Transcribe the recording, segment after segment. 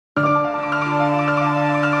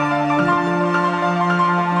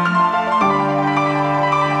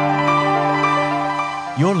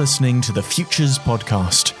listening to the Futures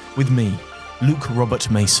Podcast with me, Luke Robert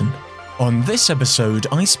Mason. On this episode,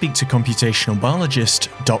 I speak to computational biologist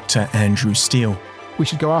Dr. Andrew Steele. We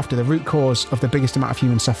should go after the root cause of the biggest amount of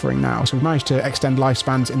human suffering now. So we've managed to extend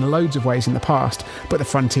lifespans in loads of ways in the past, but the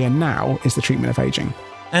frontier now is the treatment of aging.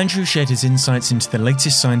 Andrew shared his insights into the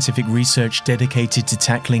latest scientific research dedicated to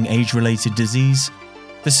tackling age-related disease,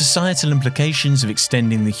 the societal implications of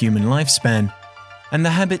extending the human lifespan, and the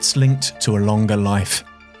habits linked to a longer life.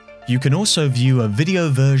 You can also view a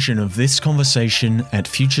video version of this conversation at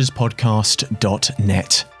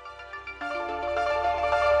futurespodcast.net.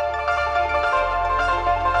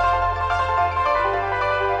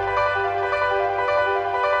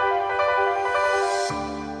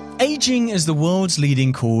 Aging is the world's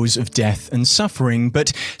leading cause of death and suffering,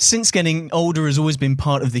 but since getting older has always been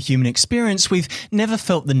part of the human experience, we've never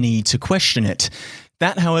felt the need to question it.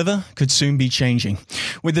 That, however, could soon be changing,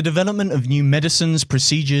 with the development of new medicines,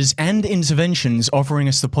 procedures, and interventions offering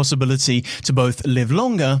us the possibility to both live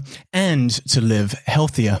longer and to live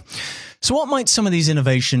healthier. So what might some of these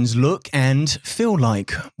innovations look and feel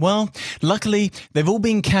like? Well, luckily, they've all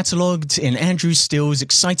been catalogued in Andrew Steele's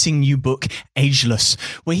exciting new book, Ageless,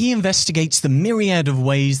 where he investigates the myriad of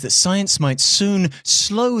ways that science might soon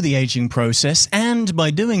slow the aging process and,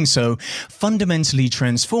 by doing so, fundamentally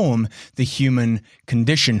transform the human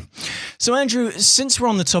condition. So, Andrew, since we're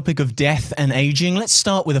on the topic of death and aging, let's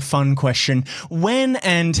start with a fun question. When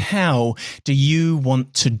and how do you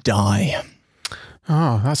want to die?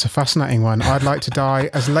 Oh, that's a fascinating one. I'd like to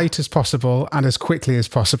die as late as possible and as quickly as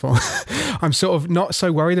possible. I'm sort of not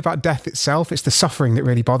so worried about death itself. It's the suffering that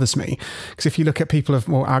really bothers me. Because if you look at people of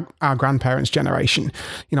our grandparents' generation,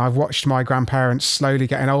 you know, I've watched my grandparents slowly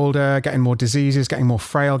getting older, getting more diseases, getting more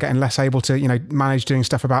frail, getting less able to, manage doing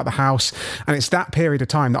stuff about the house. And it's that period of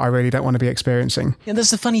time that I really don't want to be experiencing. Yeah,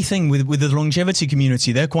 that's the funny thing with the longevity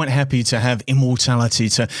community. They're quite happy to have immortality,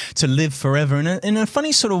 to live forever. And in a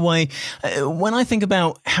funny sort of way, when I think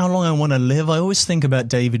about how long I want to live, I always think about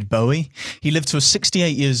David Bowie. He lived to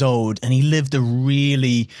 68 years old and he lived a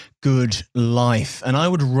really good life. And I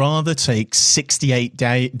would rather take 68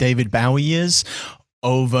 David Bowie years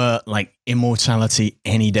over like immortality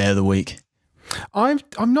any day of the week. I'm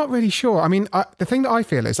not really sure. I mean, the thing that I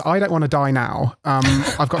feel is I don't want to die now.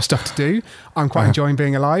 I've got stuff to do. I'm quite enjoying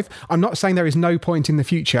being alive. I'm not saying there is no point in the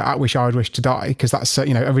future at which I would wish to die, because that's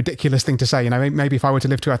a ridiculous thing to say. Maybe if I were to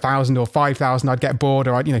live to 1,000 or 5,000, I'd get bored,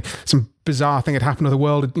 or some bizarre thing had happened, or the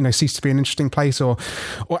world would cease to be an interesting place, or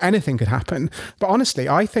anything could happen. But honestly,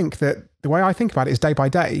 I think that the way I think about it is day by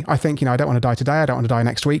day. I think, I don't want to die today. I don't want to die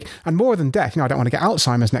next week. And more than death, I don't want to get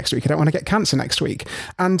Alzheimer's next week. I don't want to get cancer next week.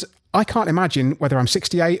 And I can't imagine whether I'm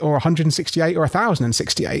 68 or 168 or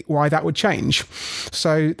 1,068, why that would change.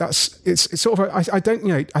 So it's sort of, I think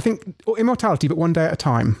immortality, but one day at a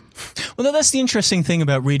time. Well, that's the interesting thing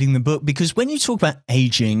about reading the book, because when you talk about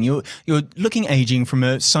aging, you're looking at aging from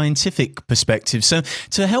a scientific perspective. So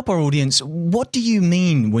to help our audience, what do you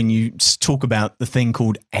mean when you talk about the thing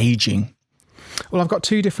called aging? Well, I've got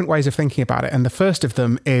two different ways of thinking about it. And the first of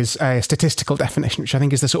them is a statistical definition, which I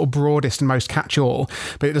think is the sort of broadest and most catch-all,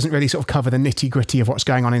 but it doesn't really sort of cover the nitty-gritty of what's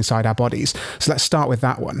going on inside our bodies. So let's start with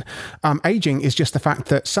that one. Aging is just the fact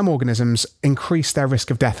that some organisms increase their risk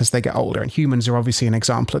of death as they get older, and humans are obviously an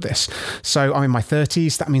example of this. So I'm in my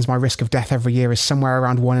 30s. That means my risk of death every year is somewhere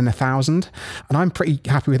around 1 in 1,000. And I'm pretty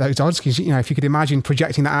happy with those odds, because, if you could imagine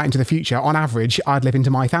projecting that out into the future, on average, I'd live into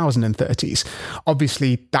my 1,030s.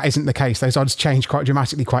 Obviously, that isn't the case. Those odds change quite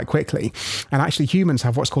dramatically quite quickly. And actually humans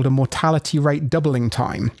have what's called a mortality rate doubling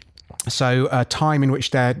time. So a time in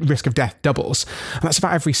which their risk of death doubles. And that's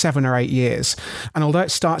about every 7 or 8 years. And although it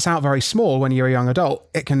starts out very small when you're a young adult,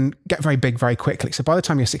 it can get very big very quickly. So by the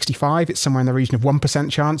time you're 65, it's somewhere in the region of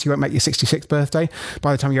 1% chance you won't make your 66th birthday.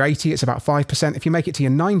 By the time you're 80, it's about 5%. If you make it to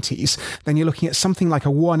your 90s, then you're looking at something like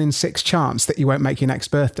a 1 in 6 chance that you won't make your next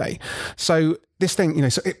birthday. So this thing,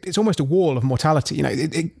 so it's almost a wall of mortality.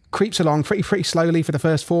 It creeps along pretty slowly for the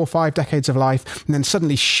first 4 or 5 decades of life, and then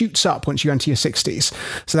suddenly shoots up once you enter your 60s.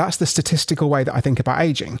 So that's the statistical way that I think about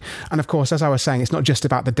aging. And of course, as I was saying, it's not just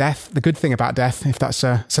about the death. The good thing about death, if that's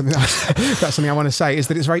something I want to say, is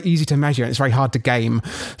that it's very easy to measure and it's very hard to game.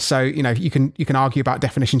 So you can argue about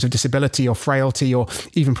definitions of disability or frailty, or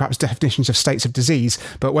even perhaps definitions of states of disease.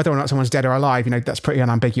 But whether or not someone's dead or alive, that's pretty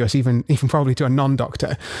unambiguous, even probably to a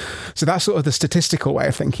non-doctor. So that's sort of the statistical way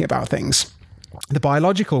of thinking about things. The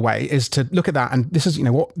biological way is to look at that, and this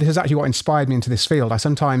is actually what inspired me into this field. I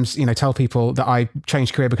sometimes tell people that I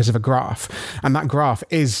changed career because of a graph, and that graph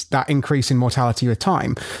is that increase in mortality with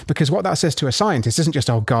time. Because what that says to a scientist isn't just,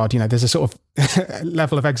 oh God, there's a sort of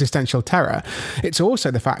level of existential terror. It's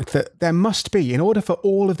also the fact that there must be, in order for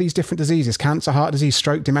all of these different diseases, cancer, heart disease,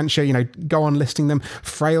 stroke, dementia, go on listing them,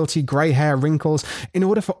 frailty, grey hair, wrinkles, in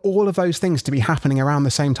order for all of those things to be happening around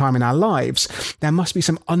the same time in our lives, there must be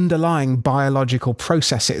some underlying biological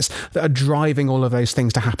processes that are driving all of those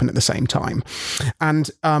things to happen at the same time.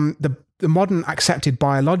 And the modern accepted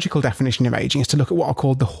biological definition of aging is to look at what are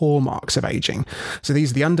called the hallmarks of aging. So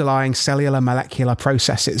these are the underlying cellular molecular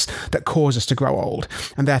processes that cause us to grow old.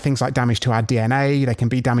 And they're things like damage to our DNA. They can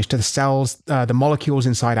be damage to the cells, the molecules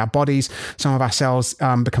inside our bodies. Some of our cells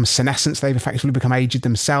become senescent. They've effectively become aged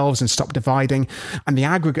themselves and stop dividing. And the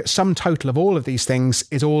aggregate sum total of all of these things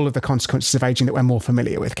is all of the consequences of aging that we're more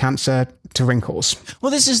familiar with, cancer to wrinkles.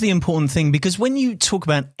 Well, this is the important thing, because when you talk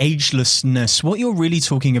about agelessness, what you're really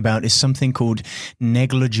talking about is something called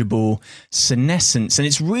negligible senescence. And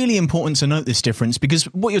it's really important to note this difference, because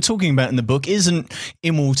what you're talking about in the book isn't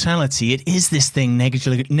immortality. It is this thing,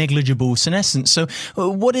 negligible senescence. So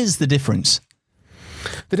what is the difference?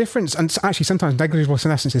 The difference, and actually sometimes negligible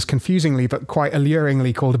senescence is confusingly but quite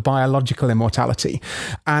alluringly called biological immortality.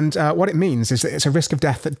 And what it means is that it's a risk of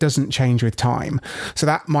death that doesn't change with time. So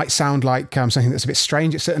that might sound like something that's a bit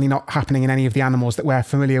strange. It's certainly not happening in any of the animals that we're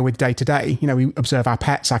familiar with day to day. We observe our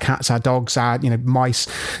pets, our cats, our dogs, our mice.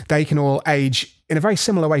 They can all age in a very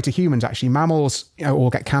similar way to humans, actually. Mammals, all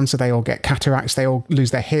get cancer, they all get cataracts, they all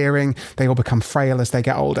lose their hearing, they all become frail as they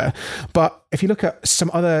get older. But if you look at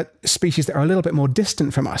some other species that are a little bit more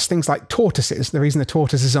distant from us, things like tortoises, the reason the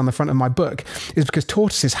tortoise is on the front of my book is because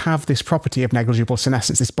tortoises have this property of negligible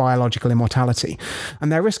senescence, this biological immortality.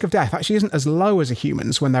 And their risk of death actually isn't as low as a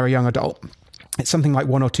human's when they're a young adult. It's something like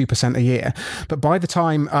 1 or 2% a year. But by the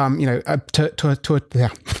time, I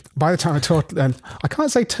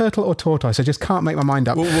can't say turtle or tortoise. I just can't make my mind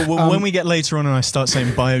up. Well, when we get later on and I start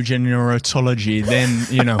saying biogeneratology, then,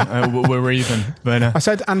 we're even. But I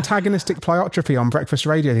said antagonistic pleiotropy on breakfast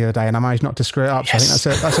radio the other day, and I managed not to screw it up. Yes. So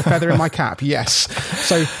I think that's a feather in my cap. Yes.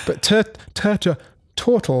 So, but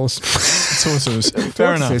Tortles.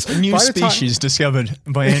 Fair enough. A new species discovered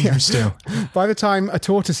by Andrew Steele. By the time a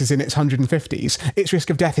tortoise is in its 150s, its risk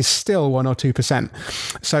of death is still 1 or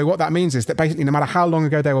 2%. So what that means is that basically no matter how long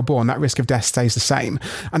ago they were born, that risk of death stays the same.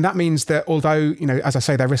 And that means that although, as I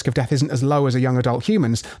say, their risk of death isn't as low as a young adult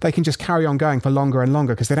humans, they can just carry on going for longer and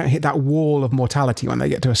longer because they don't hit that wall of mortality when they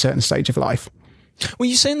get to a certain stage of life. Well,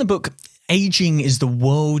 you say in the book, aging is the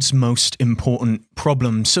world's most important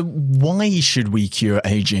problem. So why should we cure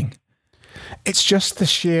aging? It's just the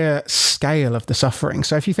sheer scale of the suffering.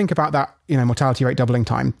 So if you think about that, mortality rate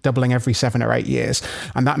doubling every 7 or 8 years.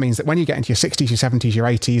 And that means that when you get into your 60s, your 70s, your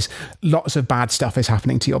 80s, lots of bad stuff is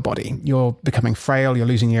happening to your body. You're becoming frail, you're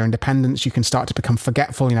losing your independence, you can start to become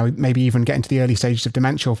forgetful, maybe even get into the early stages of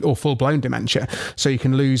dementia or full-blown dementia. So you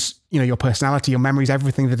can lose, your personality, your memories,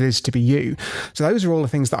 everything that it is to be you. So those are all the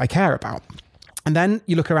things that I care about. And then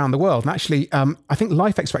you look around the world, and actually, I think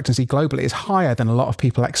life expectancy globally is higher than a lot of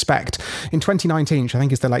people expect. In 2019, which I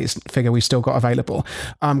think is the latest figure we've still got available,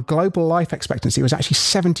 global life expectancy was actually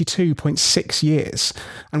 72.6 years.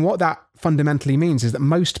 And what that fundamentally means is that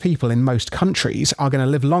most people in most countries are going to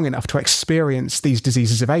live long enough to experience these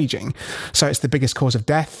diseases of aging. So it's the biggest cause of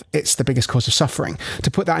death, it's the biggest cause of suffering. To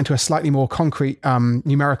put that into a slightly more concrete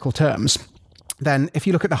numerical terms, then if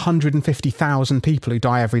you look at the 150,000 people who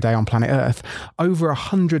die every day on planet Earth, over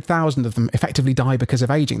 100,000 of them effectively die because of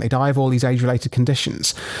aging. They die of all these age-related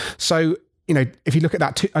conditions. So, if you look at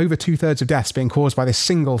that, over 2/3 of deaths being caused by this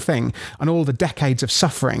single thing and all the decades of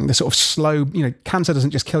suffering, the sort of slow, cancer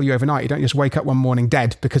doesn't just kill you overnight. You don't just wake up one morning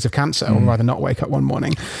dead because of cancer, or rather not wake up one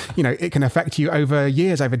morning. It can affect you over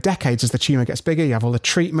years, over decades as the tumour gets bigger. You have all the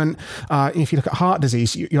treatment. If you look at heart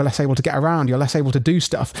disease, you're less able to get around. You're less able to do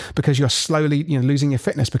stuff because you're slowly, losing your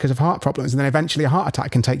fitness because of heart problems. And then eventually a heart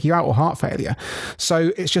attack can take you out, or heart failure.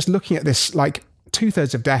 So it's just looking at this, like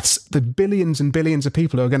 2/3 of deaths, the billions and billions of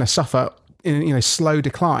people who are going to suffer in slow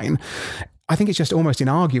decline. I think it's just almost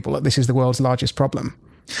inarguable that this is the world's largest problem.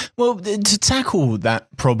 Well, to tackle that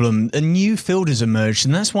problem, a new field has emerged,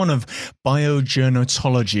 and that's one of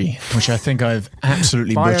biogerontology, which I think I've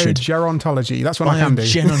absolutely butchered. Biogerontology, that's what I can do.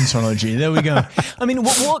 Biogerontology, there we go. I mean,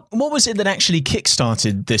 what was it that actually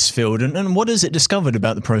kickstarted this field, and what has it discovered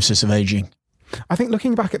about the process of aging? I think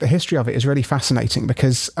looking back at the history of it is really fascinating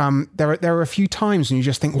because there are a few times when you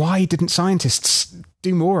just think, why didn't scientists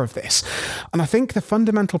do more of this? And I think the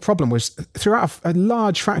fundamental problem was throughout a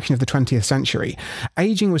large fraction of the 20th century,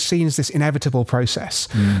 aging was seen as this inevitable process.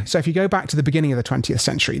 So if you go back to the beginning of the 20th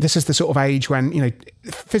century, this is the sort of age when,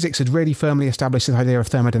 physics had really firmly established this idea of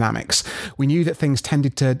thermodynamics. We knew that things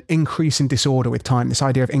tended to increase in disorder with time, this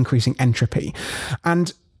idea of increasing entropy.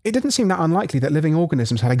 And it didn't seem that unlikely that living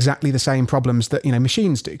organisms had exactly the same problems that,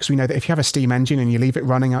 machines do. Because we know that if you have a steam engine and you leave it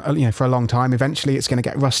running, for a long time, eventually it's going to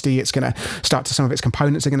get rusty. It's going to some of its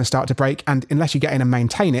components are going to start to break. And unless you get in and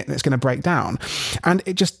maintain it, it's going to break down. And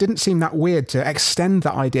it just didn't seem that weird to extend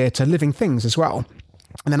that idea to living things as well.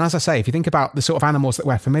 And then, as I say, if you think about the sort of animals that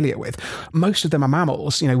we're familiar with, most of them are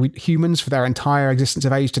mammals. Humans, for their entire existence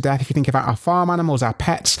of age to death, if you think about our farm animals, our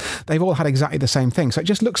pets, they've all had exactly the same thing. So it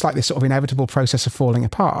just looks like this sort of inevitable process of falling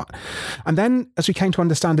apart. And then, as we came to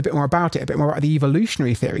understand a bit more about it, a bit more about the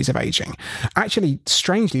evolutionary theories of aging, actually,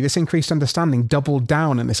 strangely, this increased understanding doubled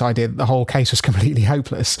down on this idea that the whole case was completely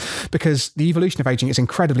hopeless, because the evolution of aging is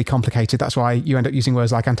incredibly complicated. That's why you end up using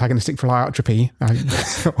words like antagonistic pleiotropy.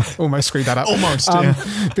 I almost screwed that up. Almost, yeah.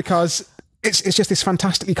 Because it's just this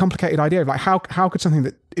fantastically complicated idea of like how could something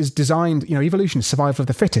that is designed, evolution is survival of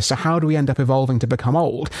the fittest, so how do we end up evolving to become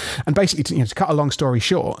old? And basically, to cut a long story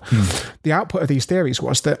short, the output of these theories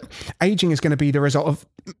was that aging is going to be the result of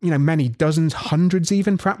many dozens, hundreds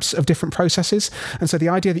even perhaps, of different processes. And so the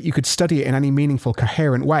idea that you could study it in any meaningful,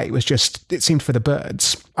 coherent way was just, it seemed for the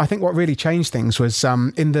birds. I think what really changed things was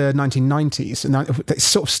in the 1990s, and it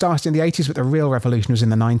sort of started in the 80s, but the real revolution was in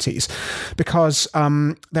the 90s, because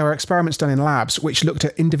there were experiments done in labs which looked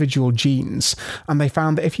at individual genes, and they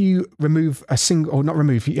found that if you remove a single, or not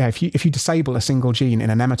remove, if you disable a single gene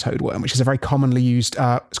in a nematode worm, which is a very commonly used,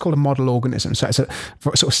 it's called a model organism, so it's a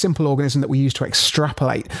sort of simple organism that we use to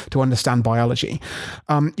extrapolate to understand biology.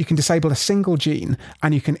 You can disable a single gene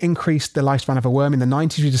and you can increase the lifespan of a worm. In the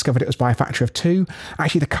 90s, we discovered it was by a factor of 2.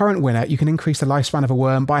 Actually, the current winner, you can increase the lifespan of a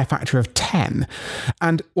worm by a factor of 10.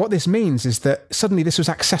 And what this means is that suddenly this was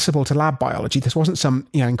accessible to lab biology. This wasn't some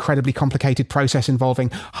incredibly complicated process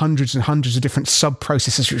involving hundreds and hundreds of different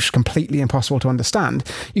sub-processes which was completely impossible to understand.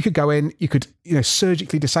 You could go in, you could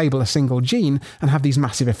surgically disable a single gene and have these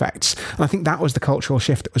massive effects. And I think that was the cultural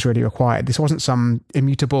shift that was really required. This wasn't some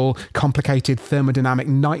immutable, complicated thermodynamic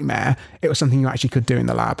nightmare. It was something you actually could do in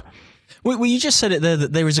the lab. Well, you just said it there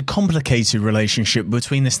that there is a complicated relationship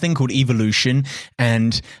between this thing called evolution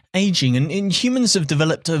and aging. And humans have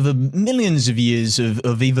developed over millions of years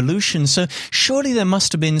of evolution. So surely there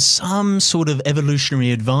must have been some sort of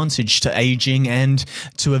evolutionary advantage to aging and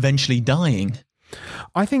to eventually dying.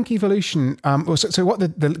 I think evolution, so what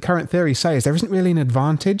the current theories say is there isn't really an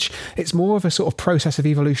advantage. It's more of a sort of process of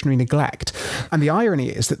evolutionary neglect. And the irony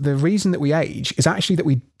is that the reason that we age is actually that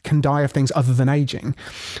we can die of things other than aging.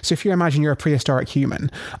 So if you imagine you're a prehistoric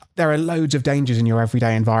human, there are loads of dangers in your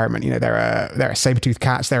everyday environment. There are saber-toothed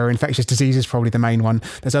cats, there are infectious diseases, probably the main one.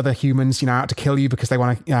 There's other humans, out to kill you because they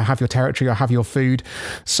want to have your territory or have your food.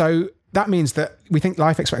 So that means that we think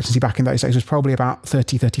life expectancy back in those days was probably about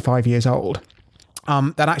 30, 35 years old.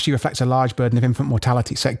 That actually reflects a large burden of infant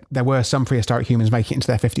mortality. So there were some prehistoric humans making it into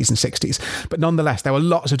their 50s and 60s. But nonetheless, there were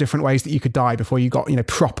lots of different ways that you could die before you got,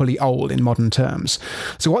 properly old in modern terms.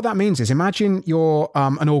 So what that means is imagine you're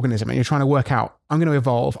an organism and you're trying to work out, I'm going to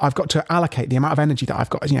evolve. I've got to allocate the amount of energy that I've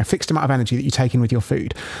got, a fixed amount of energy that you take in with your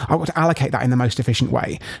food. I've got to allocate that in the most efficient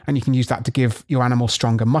way. And you can use that to give your animal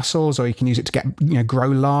stronger muscles, or you can use it to get, grow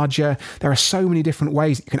larger. There are so many different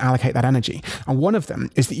ways that you can allocate that energy. And one of them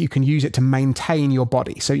is that you can use it to maintain your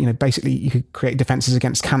body. So, basically you could create defenses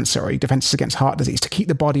against cancer or defenses against heart disease to keep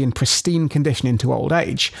the body in pristine condition into old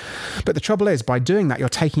age. But the trouble is, by doing that, you're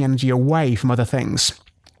taking energy away from other things.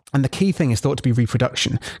 And the key thing is thought to be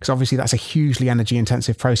reproduction, because obviously that's a hugely energy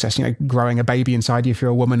intensive process, growing a baby inside you if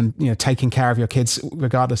you're a woman, and, taking care of your kids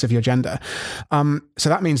regardless of your gender. So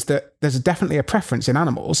that means that there's definitely a preference in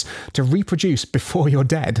animals to reproduce before you're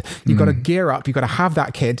dead. You've got to gear up, you've got to have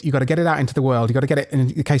that kid, you've got to get it out into the world, you've got to get it, in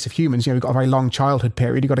the case of humans, we've got a very long childhood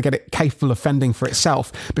period, you've got to get it capable of fending for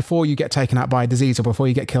itself before you get taken out by a disease or before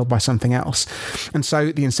you get killed by something else. And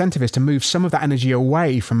so the incentive is to move some of that energy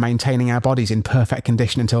away from maintaining our bodies in perfect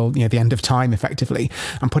condition until the end of time, effectively,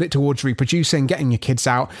 and put it towards reproducing, getting your kids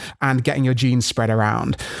out and getting your genes spread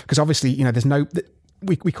around. Because obviously, there's no...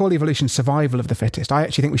 We call evolution survival of the fittest. I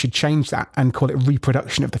actually think we should change that and call it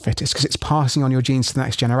reproduction of the fittest, because it's passing on your genes to the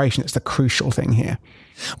next generation. It's the crucial thing here.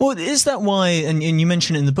 Well, is that why, and you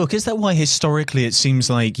mentioned it in the book, is that why historically it seems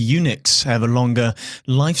like eunuchs have a longer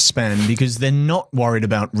lifespan because they're not worried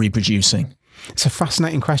about reproducing? It's a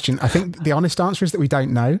fascinating question. I think the honest answer is that we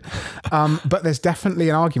don't know, but there's definitely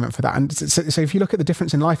an argument for that. And so if you look at the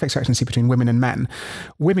difference in life expectancy between women and men,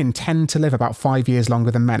 women tend to live about 5 years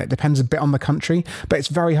longer than men. It depends a bit on the country, but it's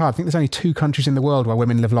very hard. I think there's only 2 countries in the world where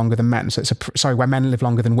women live longer than men. So where men live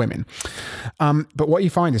longer than women. But what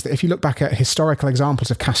you find is that if you look back at historical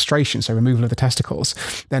examples of castration, so removal of the testicles,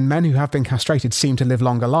 then men who have been castrated seem to live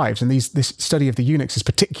longer lives. And this study of the eunuchs is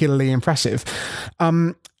particularly impressive.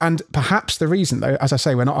 And perhaps the reason, though, as I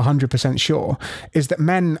say, we're not 100% sure, is that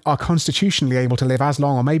men are constitutionally able to live as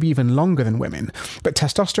long or maybe even longer than women. But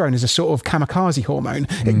testosterone is a sort of kamikaze hormone.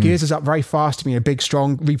 It gears us up very fast to be big,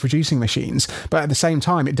 strong, reproducing machines. But at the same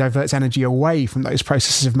time, it diverts energy away from those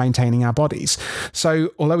processes of maintaining our bodies. So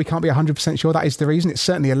although we can't be 100% sure that is the reason, it's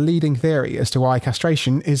certainly a leading theory as to why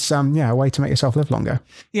castration is a way to make yourself live longer.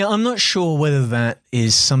 Yeah, I'm not sure whether that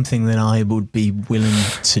is something that I would be willing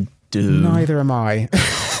to do. Neither am I.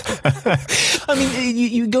 I mean,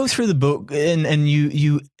 you go through the book and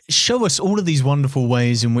you show us all of these wonderful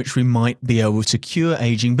ways in which we might be able to cure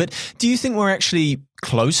aging. But do you think we're actually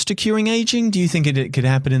close to curing aging? Do you think it could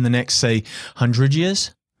happen in the next, say, 100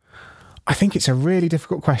 years? I think it's a really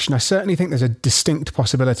difficult question. I certainly think there's a distinct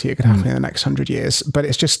possibility it could happen in the next 100 years, but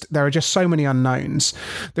it's just, there are just so many unknowns.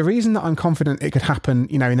 The reason that I'm confident it could happen,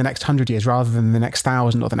 in the next 100 years rather than the next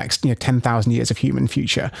 1,000 or the next, 10,000 years of human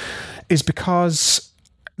future is because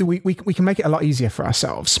we can make it a lot easier for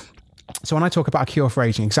ourselves. So when I talk about a cure for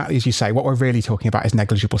aging, exactly as you say, what we're really talking about is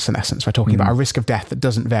negligible senescence. We're talking about a risk of death that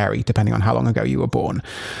doesn't vary depending on how long ago you were born.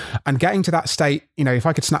 And getting to that state, if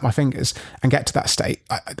I could snap my fingers and get to that state,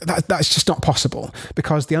 that's just not possible,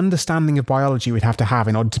 because the understanding of biology we'd have to have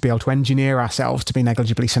in order to be able to engineer ourselves to be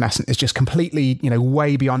negligibly senescent is just completely,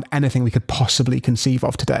 way beyond anything we could possibly conceive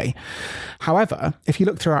of today. However, if you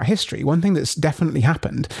look throughout history, one thing that's definitely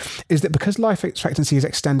happened is that because life expectancy is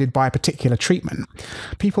extended by a particular treatment,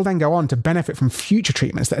 people then go on to benefit from future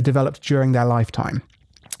treatments that are developed during their lifetime.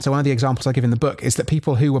 So one of the examples I give in the book is that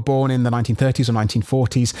people who were born in the 1930s or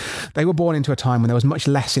 1940s, they were born into a time when there was much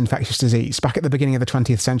less infectious disease. Back at the beginning of the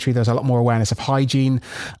 20th century, there was a lot more awareness of hygiene.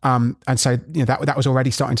 And so that was already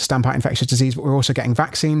starting to stamp out infectious disease, but we're also getting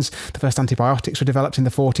vaccines. The first antibiotics were developed in the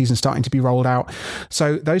 40s and starting to be rolled out.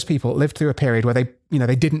 So those people lived through a period where they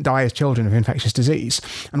didn't die as children of infectious disease.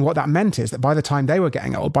 And what that meant is that by the time they were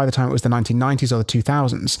getting old, by the time it was the 1990s or the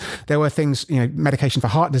 2000s, there were things, medication for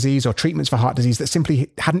heart disease or treatments for heart disease that simply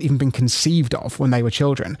hadn't even been conceived of when they were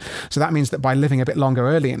children. So that means that by living a bit longer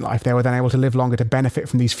early in life, they were then able to live longer to benefit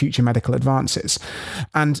from these future medical advances.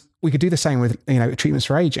 And we could do the same with, treatments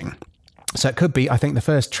for aging. So it could be, I think, the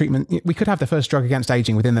first treatment, we could have the first drug against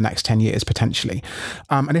aging within the next 10 years, potentially.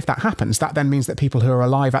 And if that happens, that then means that people who are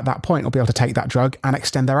alive at that point will be able to take that drug and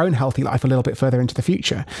extend their own healthy life a little bit further into the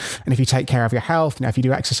future. And if you take care of your health, if you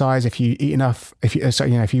do exercise, if you eat enough, if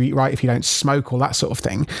you eat right, if you don't smoke, all that sort of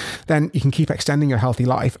thing, then you can keep extending your healthy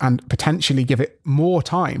life and potentially give it more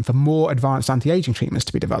time for more advanced anti-aging treatments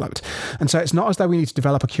to be developed. And so it's not as though we need to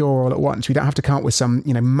develop a cure all at once. We don't have to come up with some,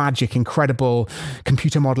 magic, incredible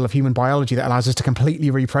computer model of human biology that allows us to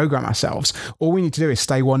completely reprogram ourselves. All we need to do is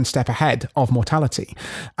stay one step ahead of mortality.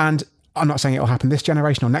 And I'm not saying it will happen this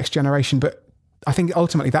generation or next generation, but I think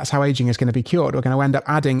ultimately that's how aging is going to be cured. We're going to end up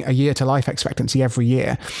adding a year to life expectancy every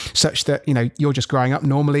year, such that, you're just growing up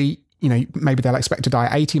normally. Maybe they'll expect to die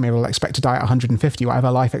at 80, maybe they'll expect to die at 150, whatever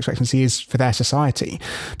life expectancy is for their society.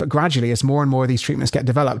 But gradually, as more and more of these treatments get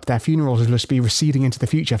developed, their funerals will just be receding into the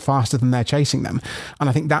future faster than they're chasing them. And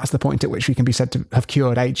I think that's the point at which we can be said to have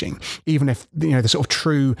cured aging, even if, the sort of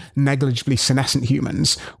true negligibly senescent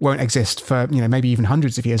humans won't exist for, maybe even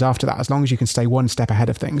hundreds of years after that, as long as you can stay one step ahead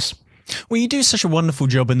of things. Well, you do such a wonderful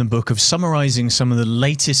job in the book of summarizing some of the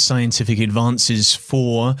latest scientific advances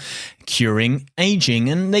for curing aging,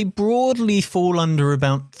 and they broadly fall under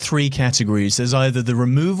about three categories. There's either the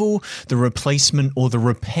removal, the replacement, or the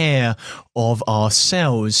repair of our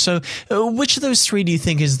cells. So which of those three do you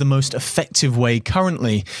think is the most effective way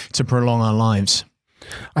currently to prolong our lives?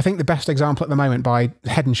 I think the best example at the moment by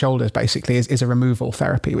head and shoulders basically is a removal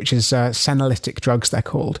therapy, which is senolytic drugs, they're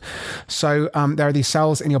called. So there are these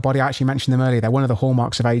cells in your body, I actually mentioned them earlier, they're one of the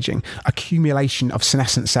hallmarks of aging. Accumulation of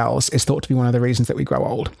senescent cells is thought to be one of the reasons that we grow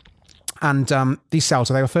old. And these cells,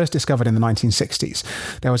 they were first discovered in the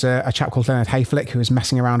 1960s. There was a chap called Leonard Hayflick who was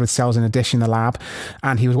messing around with cells in a dish in the lab,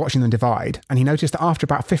 and he was watching them divide. And he noticed that after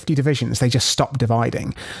about 50 divisions, they just stopped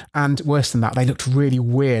dividing. And worse than that, they looked really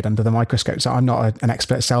weird under the microscope. So I'm not an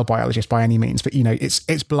expert cell biologist by any means, but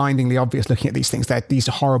it's blindingly obvious looking at these things. They're these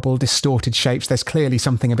horrible, distorted shapes. There's clearly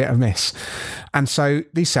something a bit amiss. And so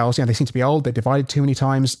these cells, they seem to be old. They divided too many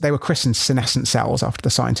times. They were christened senescent cells after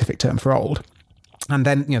the scientific term for old. And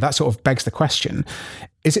then, that sort of begs the question,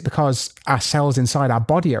 is it because our cells inside our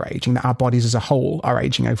body are aging, that our bodies as a whole are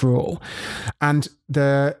aging overall? And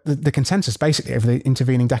the consensus basically over the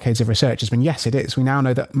intervening decades of research has been, yes, it is. We now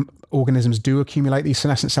know that organisms do accumulate these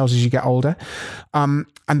senescent cells as you get older. And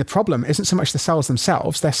the problem isn't so much the cells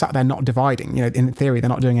themselves. They're sat there not dividing. In theory, they're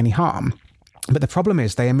not doing any harm. But the problem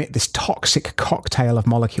is they emit this toxic cocktail of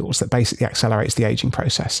molecules that basically accelerates the aging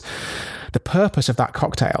process. The purpose of that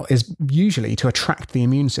cocktail is usually to attract the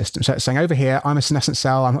immune system. So it's saying, over here, I'm a senescent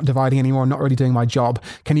cell, I'm not dividing anymore, I'm not really doing my job.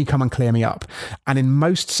 Can you come and clear me up? And in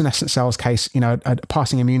most senescent cells' case, a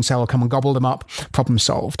passing immune cell will come and gobble them up, problem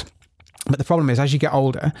solved. But the problem is, as you get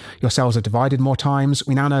older, your cells are divided more times.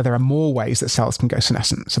 We now know there are more ways that cells can go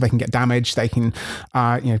senescent. So they can get damaged, they can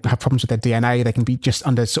have problems with their DNA, they can be just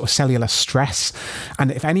under sort of cellular stress.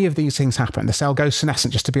 And if any of these things happen, the cell goes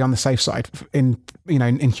senescent just to be on the safe side, in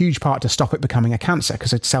huge part to stop it becoming a cancer,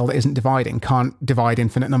 because a cell that isn't dividing can't divide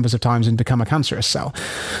infinite numbers of times and become a cancerous cell.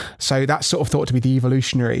 So that's sort of thought to be the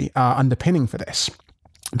evolutionary underpinning for this.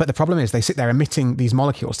 But the problem is they sit there emitting these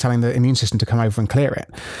molecules, telling the immune system to come over and clear it.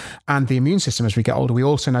 And the immune system, as we get older, we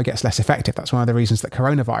also know gets less effective. That's one of the reasons that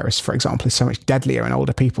coronavirus, for example, is so much deadlier in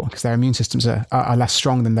older people, because their immune systems are less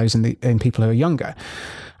strong than those in people who are younger.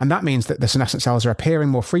 And that means that the senescent cells are appearing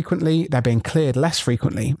more frequently, they're being cleared less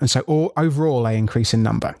frequently. And so overall, they increase in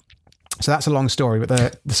number. So that's a long story,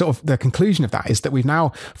 but the conclusion of that is that we've now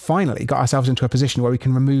finally got ourselves into a position where we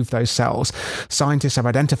can remove those cells. Scientists have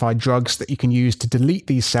identified drugs that you can use to delete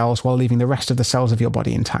these cells while leaving the rest of the cells of your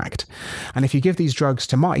body intact. And if you give these drugs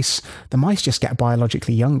to mice, the mice just get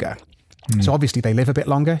biologically younger. So obviously they live a bit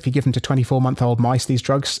longer. If you give them to 24-month-old mice these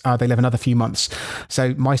drugs, they live another few months.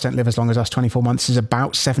 So mice don't live as long as us. 24 months is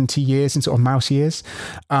about 70 years in sort of mouse years.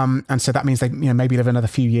 And so that means they maybe live another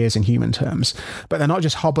few years in human terms. But they're not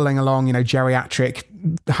just hobbling along, geriatric,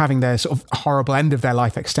 having their sort of horrible end of their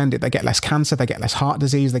life extended. They get less cancer, they get less heart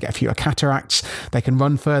disease, they get fewer cataracts, they can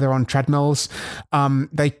run further on treadmills.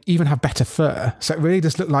 They even have better fur. So it really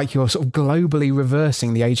does look like you're sort of globally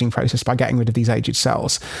reversing the aging process by getting rid of these aged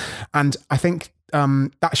cells. And I think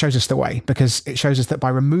that shows us the way, because it shows us that by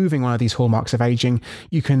removing one of these hallmarks of aging,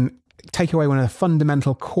 you can take away one of the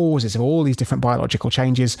fundamental causes of all these different biological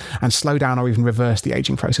changes and slow down or even reverse the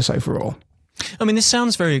aging process overall. I mean, this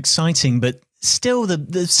sounds very exciting, but still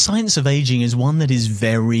the science of aging is one that is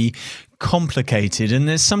very complicated, and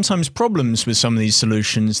there's sometimes problems with some of these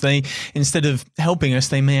solutions. They, instead of helping us,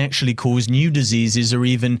 they may actually cause new diseases or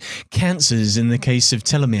even cancers in the case of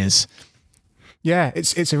telomeres. Yeah,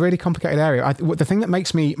 it's a really complicated area. The thing that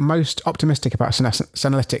makes me most optimistic about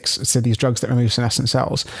senolytics, so these drugs that remove senescent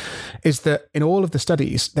cells, is that in all of the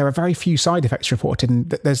studies, there are very few side effects reported, and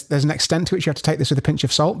there's an extent to which you have to take this with a pinch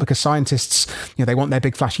of salt, because scientists, they want their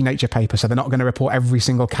big flashy Nature paper, so they're not going to report every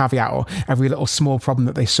single caveat or every little small problem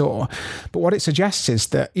that they saw. But what it suggests is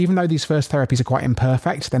that even though these first therapies are quite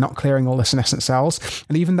imperfect, they're not clearing all the senescent cells,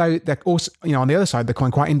 and even though they're also, on the other side, they're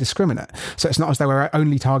quite indiscriminate, so it's not as though we're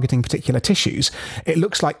only targeting particular tissues. It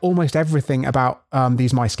looks like almost everything about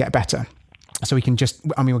these mice get better. So we can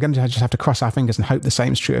we're going to just have to cross our fingers and hope the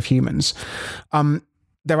same is true of humans.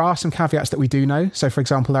 There are some caveats that we do know. So, for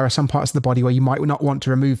example, there are some parts of the body where you might not want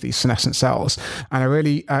to remove these senescent cells. And a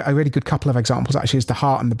really good couple of examples actually is the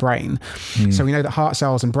heart and the brain. So we know that heart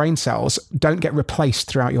cells and brain cells don't get replaced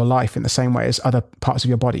throughout your life in the same way as other parts of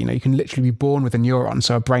your body. You can literally be born with a neuron,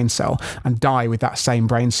 so a brain cell, and die with that same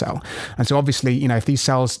brain cell. And so obviously, if these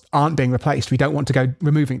cells aren't being replaced, we don't want to go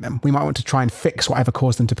removing them. We might want to try and fix whatever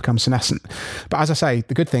caused them to become senescent. But as I say,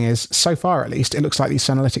 the good thing is, so far at least, it looks like these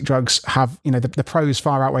senolytic drugs have, the pros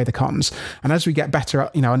far outweigh the cons. And as we get better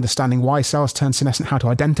at, understanding why cells turn senescent, how to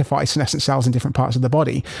identify senescent cells in different parts of the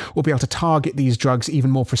body, we'll be able to target these drugs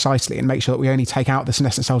even more precisely and make sure that we only take out the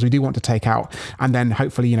senescent cells we do want to take out, and then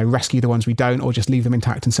hopefully, rescue the ones we don't, or just leave them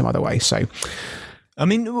intact in some other way. So, I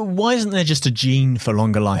mean, why isn't there just a gene for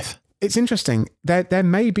longer life? It's interesting. There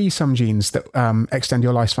may be some genes that extend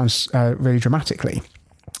your lifespans really dramatically.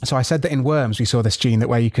 So I said that in worms we saw this gene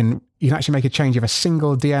where you can actually make a change of a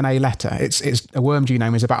single DNA letter. It's a worm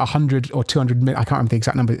genome is about 100 or 200, I can't remember the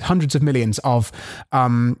exact number, hundreds of millions of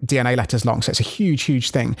DNA letters long. So it's a huge, huge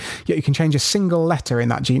thing. Yet you can change a single letter in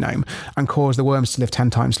that genome and cause the worms to live 10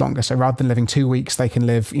 times longer. So rather than living 2 weeks, they can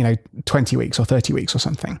live, 20 weeks or 30 weeks or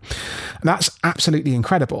something. And that's absolutely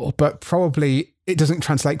incredible, but probably it doesn't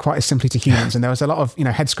translate quite as simply to humans. And there was a lot of,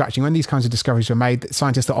 head scratching when these kinds of discoveries were made.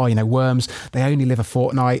 Scientists thought, worms, they only live a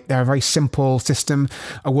fortnight. They're a very simple system.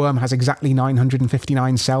 A worm has exactly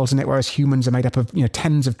 959 cells in it, whereas humans are made up of,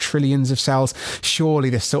 tens of trillions of cells. Surely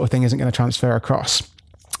this sort of thing isn't going to transfer across.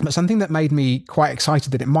 But something that made me quite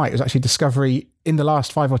excited that it might was actually a discovery in the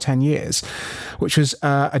last 5 or 10 years, which was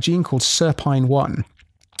a gene called SERPINE1,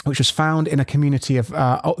 which was found in a community of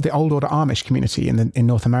the Old Order Amish community in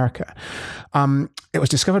North America. It was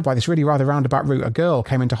discovered by this really rather roundabout route. A girl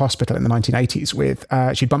came into hospital in the 1980s with,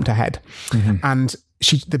 she'd bumped her head, and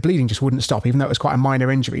the bleeding just wouldn't stop, even though it was quite a minor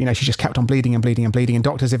injury. She just kept on bleeding and bleeding and bleeding, and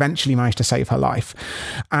doctors eventually managed to save her life.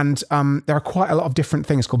 And there are quite a lot of different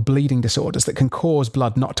things called bleeding disorders that can cause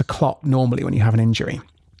blood not to clot normally when you have an injury.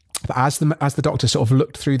 But as the doctor sort of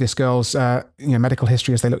looked through this girl's medical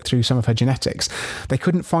history, as they looked through some of her genetics, they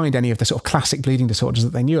couldn't find any of the sort of classic bleeding disorders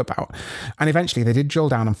that they knew about. And eventually they did drill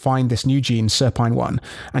down and find this new gene, SERPINE1,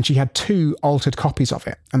 and she had 2 altered copies of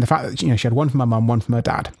it. And the fact that she had one from her mum, one from her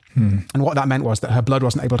dad. And what that meant was that her blood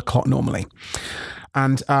wasn't able to clot normally.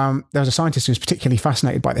 And there was a scientist who was particularly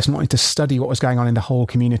fascinated by this and wanted to study what was going on in the whole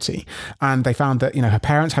community. And they found that, her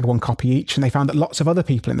parents had 1 copy each, and they found that lots of other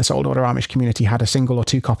people in this old order Amish community had a single or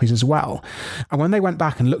 2 copies as well. And when they went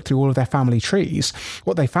back and looked through all of their family trees,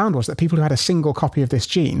 what they found was that people who had a single copy of this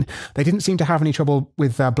gene, they didn't seem to have any trouble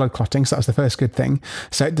with blood clotting. So that was the first good thing.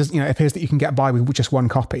 So it does, it appears that you can get by with just 1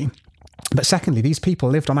 copy. But secondly, these people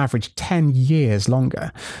lived on average 10 years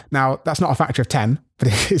longer. Now, that's not a factor of 10, but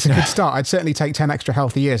it's a good start. I'd certainly take 10 extra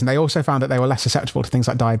healthy years. And they also found that they were less susceptible to things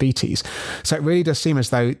like diabetes. So it really does seem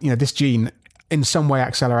as though, this gene in some way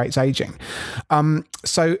accelerates aging.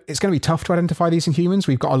 So it's going to be tough to identify these in humans.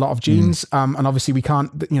 We've got a lot of genes, and obviously we can't,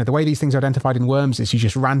 the way these things are identified in worms is you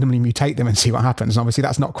just randomly mutate them and see what happens. And obviously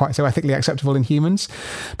that's not quite so ethically acceptable in humans,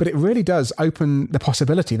 but it really does open the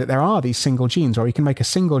possibility that there are these single genes where we can make a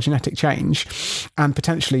single genetic change and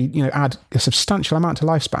potentially, add a substantial amount to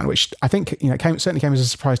lifespan, which I think, certainly came as a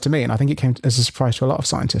surprise to me. And I think it came as a surprise to a lot of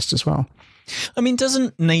scientists as well. I mean,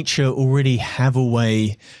 doesn't nature already have a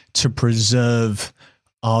way to preserve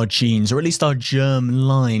our genes, or at least our germ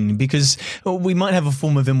line? Because we might have a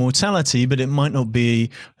form of immortality, but it might not be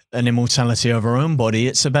an immortality of our own body.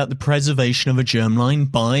 It's about the preservation of a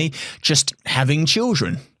germline by just having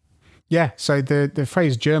children. Yeah, so the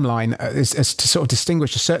phrase germline is to sort of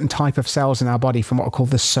distinguish a certain type of cells in our body from what are called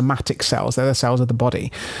the somatic cells. They're the cells of the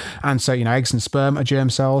body. And so, eggs and sperm are germ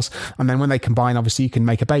cells. And then when they combine, obviously, you can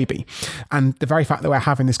make a baby. And the very fact that we're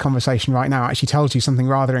having this conversation right now actually tells you something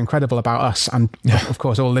rather incredible about us. And, of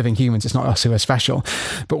course, all living humans. It's not us who are special.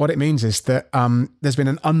 But what it means is that there's been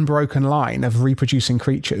an unbroken line of reproducing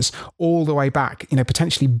creatures all the way back,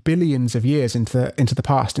 potentially billions of years into the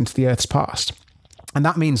past, into the Earth's past. And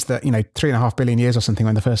that means that, 3.5 billion years or something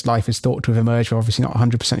when the first life is thought to have emerged. We're obviously not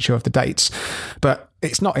 100% sure of the dates, but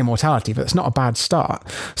it's not immortality, but it's not a bad start.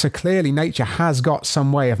 So clearly nature has got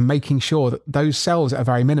some way of making sure that those cells at a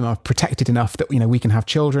very minimum are protected enough that, we can have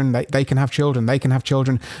children, they can have children, they can have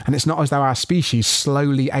children. And it's not as though our species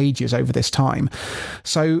slowly ages over this time.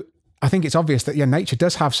 So I think it's obvious that nature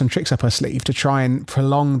does have some tricks up her sleeve to try and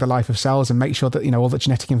prolong the life of cells and make sure that all the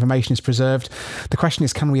genetic information is preserved. The question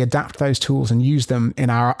is, can we adapt those tools and use them in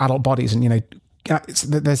our adult bodies? And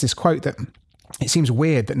there's this quote that it seems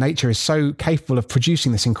weird that nature is so capable of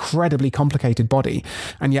producing this incredibly complicated body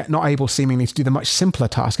and yet not able seemingly to do the much simpler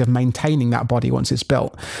task of maintaining that body once it's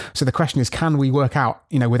built. So the question is, can we work out,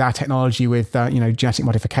 with our technology, with, genetic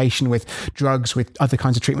modification, with drugs, with other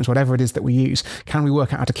kinds of treatments, whatever it is that we use, can we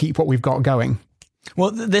work out how to keep what we've got going?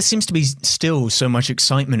 Well, there seems to be still so much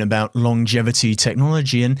excitement about longevity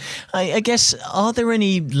technology. And I guess, are there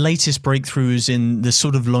any latest breakthroughs in the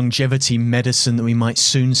sort of longevity medicine that we might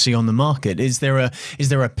soon see on the market? Is there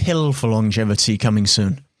a pill for longevity coming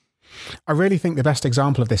soon? I really think the best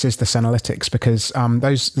example of this is the senolytics, because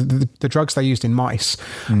the drugs they used in mice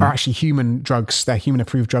are actually human drugs. They're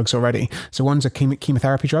human-approved drugs already. So one's a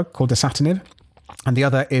chemotherapy drug called dasatinib, and the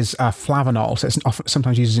other is flavanol. So it's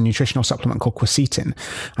sometimes used as a nutritional supplement called quercetin.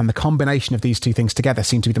 And the combination of these two things together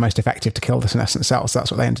seem to be the most effective to kill the senescent cells. So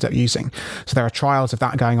that's what they ended up using. So there are trials of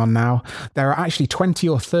that going on now. There are actually 20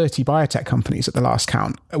 or 30 biotech companies at the last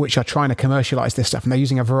count, which are trying to commercialize this stuff. And they're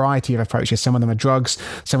using a variety of approaches. Some of them are drugs.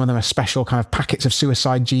 Some of them are special kind of packets of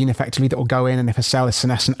suicide gene, effectively, that will go in, and if a cell is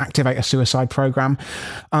senescent, activate a suicide program.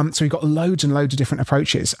 So we've got loads and loads of different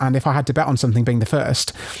approaches. And if I had to bet on something being the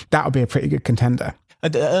first, that would be a pretty good contender.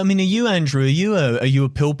 I mean, are you, Andrew, are you a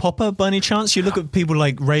pill popper by any chance? You look at people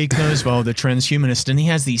like Ray Kurzweil, the transhumanist, and he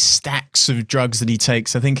has these stacks of drugs that he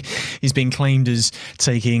takes. I think he's been claimed as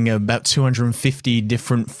taking about 250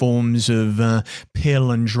 different forms of pill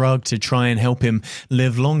and drug to try and help him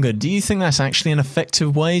live longer. Do you think that's actually an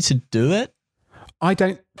effective way to do it? I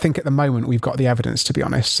don't think at the moment we've got the evidence, to be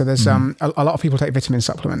honest. So there's a lot of people take vitamin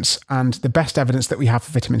supplements, and the best evidence that we have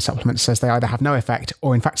for vitamin supplements says they either have no effect,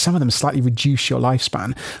 or in fact some of them slightly reduce your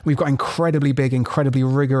lifespan. We've got incredibly big, incredibly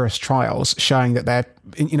rigorous trials showing that they're,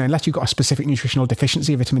 unless you've got a specific nutritional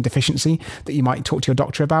deficiency, vitamin deficiency that you might talk to your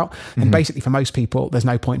doctor about, then basically for most people there's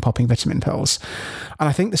no point popping vitamin pills. And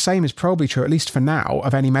I think the same is probably true, at least for now,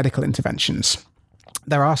 of any medical interventions.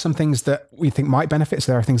 There are some things that we think might benefit.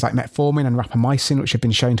 So there are things like metformin and rapamycin, which have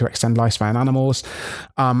been shown to extend lifespan in animals,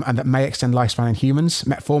 and that may extend lifespan in humans.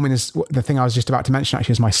 Metformin is the thing I was just about to mention,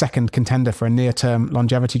 actually, is my second contender for a near-term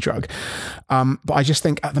longevity drug. But I just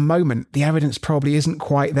think at the moment, the evidence probably isn't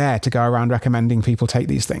quite there to go around recommending people take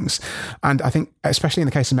these things. And I think, especially in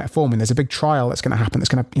the case of metformin, there's a big trial that's going to happen. That's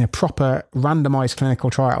going to, proper randomized clinical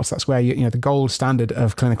trials. That's where, the gold standard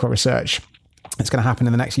of clinical research. It's going to happen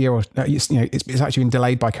in the next year, or it's actually been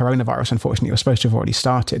delayed by coronavirus. Unfortunately, it was supposed to have already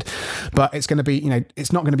started, but it's going to be,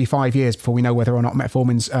 it's not going to be 5 years before we know whether or not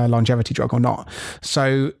metformin's a longevity drug or not.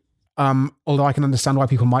 So, although I can understand why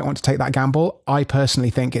people might want to take that gamble, I personally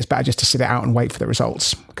think it's better just to sit it out and wait for the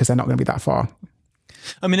results, because they're not going to be that far.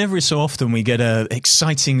 I mean, every so often we get a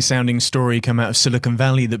exciting sounding story come out of Silicon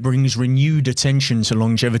Valley that brings renewed attention to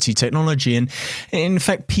longevity technology. And in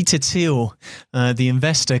fact, Peter Thiel, the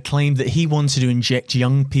investor, claimed that he wanted to inject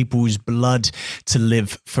young people's blood to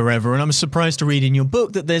live forever. And I'm surprised to read in your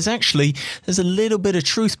book that there's a little bit of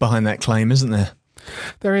truth behind that claim, isn't there?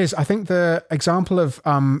 There is. I think the example of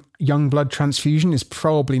young blood transfusion is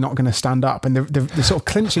probably not going to stand up. And the sort of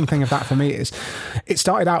clinching thing of that for me is it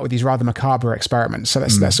started out with these rather macabre experiments. So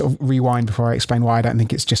let's sort of rewind before I explain why I don't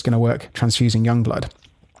think it's just going to work transfusing young blood.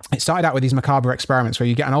 It started out with these macabre experiments where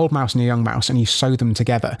you get an old mouse and a young mouse and you sew them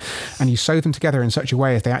together. And you sew them together in such a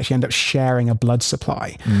way as they actually end up sharing a blood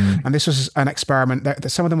supply. And this was an experiment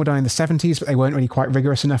that some of them were done in the 70s, but they weren't really quite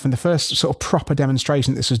rigorous enough. And the first sort of proper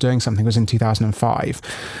demonstration that this was doing something was in 2005.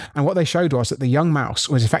 And what they showed was that the young mouse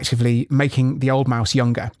was effectively making the old mouse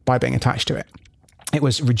younger by being attached to it. It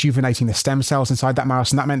was rejuvenating the stem cells inside that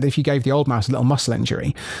mouse, and that meant that if you gave the old mouse a little muscle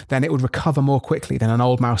injury, then it would recover more quickly than an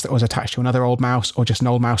old mouse that was attached to another old mouse, or just an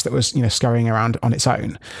old mouse that was, scurrying around on its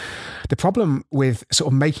own. The problem with sort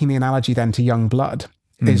of making the analogy then to young blood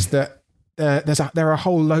is that there are a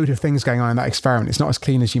whole load of things going on in that experiment. It's not as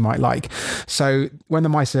clean as you might like. So when the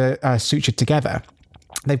mice are sutured together,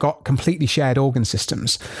 they've got completely shared organ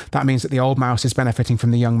systems. That means that the old mouse is benefiting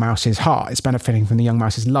from the young mouse's heart. It's benefiting from the young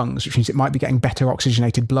mouse's lungs, which means it might be getting better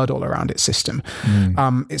oxygenated blood all around its system.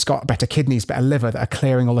 It's got better kidneys, better liver that are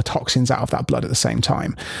clearing all the toxins out of that blood at the same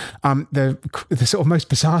time. The sort of most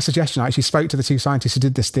bizarre suggestion, I actually spoke to the two scientists who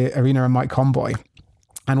did this, the Arena and Mike Conboy.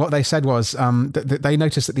 And what they said was that they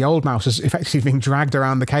noticed that the old mouse was effectively being dragged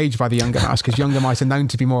around the cage by the younger mouse, because younger mice are known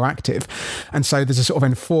to be more active. And so there's a sort of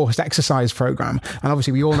enforced exercise program. And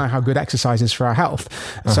obviously we all know how good exercise is for our health.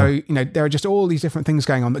 So, there are just all these different things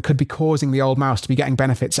going on that could be causing the old mouse to be getting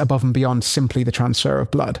benefits above and beyond simply the transfer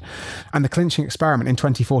of blood. And the clinching experiment in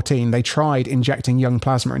 2014, they tried injecting young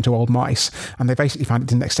plasma into old mice, and they basically found it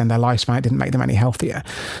didn't extend their lifespan. It didn't make them any healthier.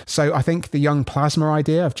 So I think the young plasma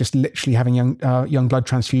idea of just literally having young blood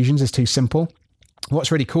transfusions is too simple.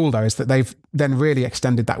 What's really cool, though, is that they've then really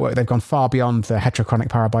extended that work. They've gone far beyond the heterochronic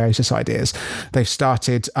parabiosis ideas. They've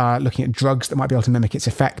started looking at drugs that might be able to mimic its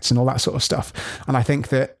effects and all that sort of stuff. And I think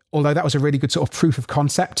that although that was a really good sort of proof of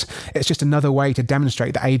concept, it's just another way to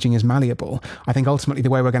demonstrate that aging is malleable. I think ultimately the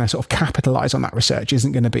way we're going to sort of capitalize on that research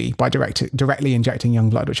isn't going to be by directly injecting young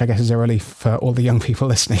blood, which I guess is a relief for all the young people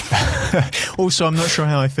listening. Also, I'm not sure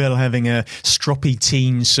how I feel having a stroppy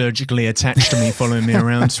teen surgically attached to me, following me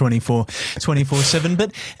around 24/7.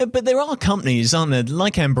 But there are companies, aren't there,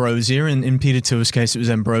 like Ambrosia, and in Peter Thiel's case, it was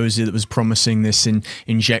Ambrosia that was promising this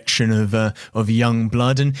injection of young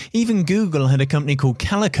blood. And even Google had a company called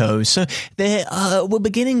Calico. So we're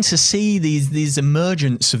beginning to see these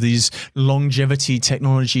emergence of these longevity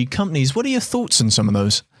technology companies. What are your thoughts on some of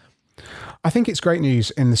those? I think it's great news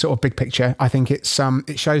in the sort of big picture. I think it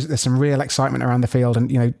shows that there's some real excitement around the field,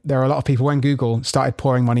 and there are a lot of people. When Google started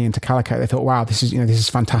pouring money into Calico, they thought, "Wow, this is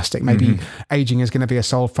fantastic. Maybe aging is going to be a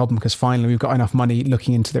solved problem because finally we've got enough money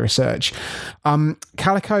looking into the research."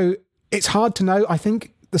 Calico, it's hard to know. I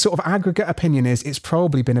think the sort of aggregate opinion is it's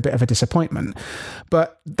probably been a bit of a disappointment,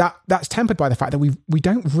 but that's tempered by the fact that we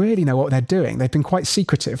don't really know what they're doing. They've been quite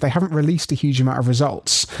secretive. They haven't released a huge amount of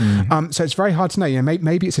results. So it's very hard to know.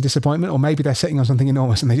 Maybe it's a disappointment, or maybe they're sitting on something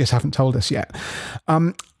enormous and they just haven't told us yet.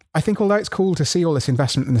 I think although it's cool to see all this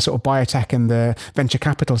investment in the sort of biotech and the venture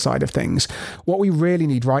capital side of things, what we really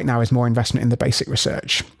need right now is more investment in the basic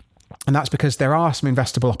research. And that's because there are some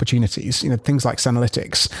investable opportunities, things like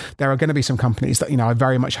senolytics. There are going to be some companies that, I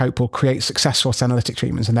very much hope will create successful senolytic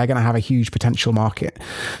treatments, and they're going to have a huge potential market.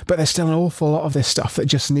 But there's still an awful lot of this stuff that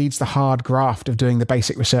just needs the hard graft of doing the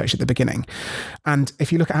basic research at the beginning. And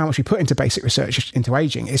if you look at how much we put into basic research into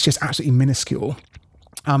aging, it's just absolutely minuscule.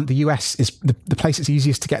 The US is the place that's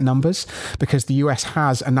easiest to get numbers because the US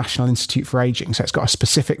has a National Institute for Aging. So it's got a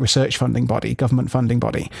specific research funding body, government funding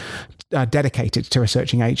body, dedicated to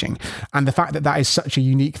researching aging. And the fact that that is such a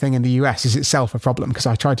unique thing in the US is itself a problem, because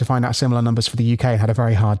I tried to find out similar numbers for the UK and had a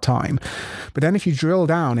very hard time. But then if you drill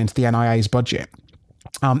down into the NIA's budget,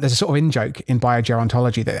 there's a sort of in-joke in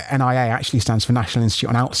biogerontology that NIA actually stands for National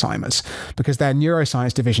Institute on Alzheimer's, because their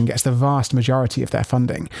neuroscience division gets the vast majority of their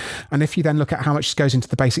funding. And if you then look at how much goes into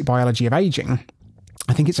the basic biology of aging,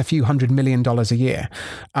 I think it's a few $100 million a year.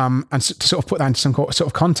 And so, to sort of put that into some sort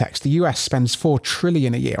of context, the US spends $4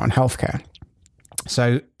 trillion a year on healthcare.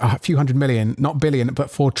 So a few hundred million, not billion,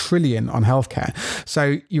 but 4 trillion on healthcare.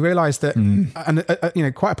 So you realise that,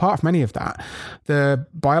 and quite apart from any of that, the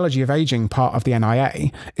biology of aging part of the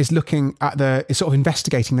NIA is looking at is sort of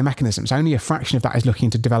investigating the mechanisms. Only a fraction of that is looking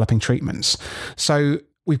into developing treatments. So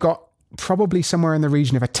we've got probably somewhere in the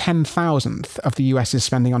region of a 10,000th of the US's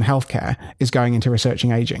spending on healthcare is going into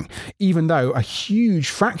researching aging, even though a huge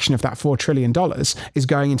fraction of that $4 trillion is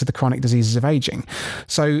going into the chronic diseases of aging.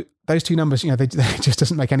 So those two numbers, they just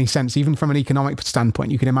doesn't make any sense. Even from an economic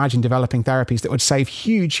standpoint, you can imagine developing therapies that would save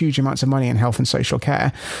huge amounts of money in health and social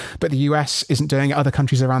care. But the US isn't doing it. Other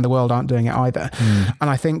countries around the world aren't doing it either. And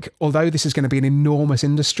I think although this is going to be an enormous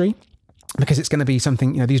industry, because it's going to be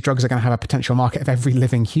something, these drugs are going to have a potential market of every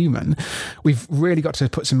living human, we've really got to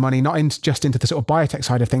put some money, not just into the sort of biotech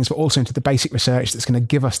side of things, but also into the basic research that's going to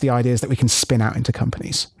give us the ideas that we can spin out into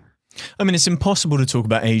companies. I mean, it's impossible to talk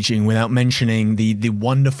about aging without mentioning the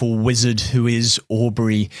wonderful wizard who is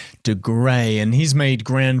Aubrey de Grey. And he's made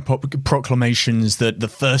grand proclamations that the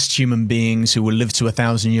first human beings who will live to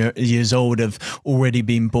 1,000 years old have already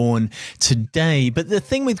been born today. But the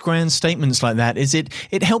thing with grand statements like that is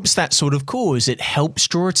it helps that sort of cause. It helps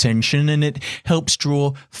draw attention and it helps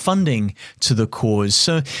draw funding to the cause.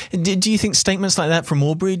 So do you think statements like that from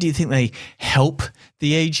Aubrey, do you think they help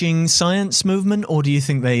the aging science movement, or do you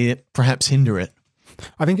think they perhaps hinder it?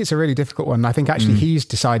 I think it's a really difficult one. I think actually he's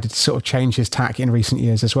decided to sort of change his tack in recent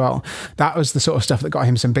years as well. That was the sort of stuff that got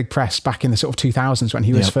him some big press back in the sort of 2000s when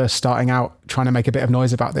he was first starting out trying to make a bit of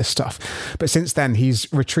noise about this stuff. But since then,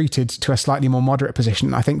 he's retreated to a slightly more moderate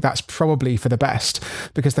position. I think that's probably for the best,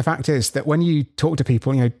 because the fact is that when you talk to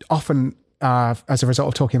people, often as a result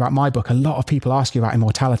of talking about my book, a lot of people ask you about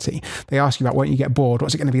immortality. They ask you about, won't you get bored?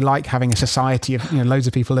 What's it going to be like having a society of loads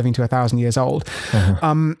of people living to 1,000 years old?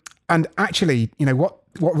 And actually,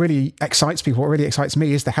 what really excites people, what really excites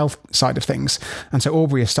me is the health side of things. And so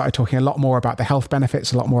Aubrey has started talking a lot more about the health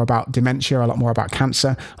benefits, a lot more about dementia, a lot more about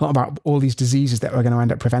cancer, a lot about all these diseases that we're going to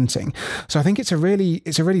end up preventing. So I think it's a really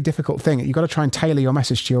difficult thing. You've got to try and tailor your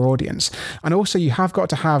message to your audience. And also you have got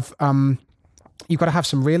to have you've got to have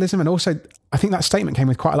some realism. And also, I think that statement came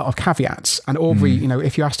with quite a lot of caveats. And Aubrey,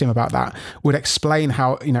 if you asked him about that, would explain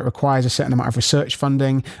how, it requires a certain amount of research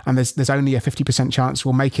funding. And there's only a 50% chance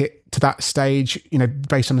we'll make it to that stage,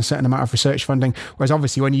 based on a certain amount of research funding. Whereas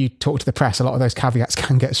obviously when you talk to the press, a lot of those caveats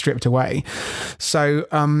can get stripped away. So,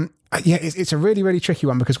 it's a really tricky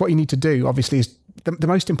one, because what you need to do, obviously, is the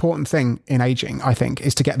most important thing in aging, I think,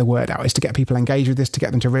 is to get the word out, is to get people engaged with this, to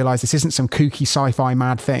get them to realize this isn't some kooky sci-fi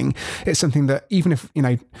mad thing. It's something that even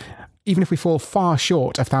if we fall far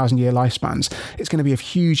short of 1,000-year lifespans, it's going to be of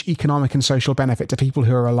huge economic and social benefit to people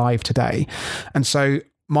who are alive today. And so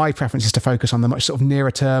my preference is to focus on the much sort of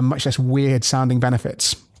nearer term, much less weird sounding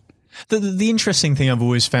benefits. The interesting thing I've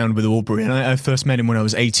always found with Aubrey, and I first met him when I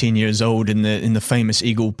was 18 years old in the famous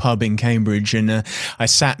Eagle pub in Cambridge, and I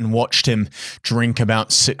sat and watched him drink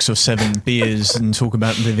about 6 or 7 beers and talk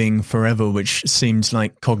about living forever, which seems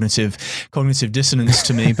like cognitive dissonance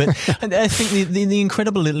to me. But I think the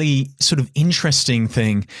incredibly sort of interesting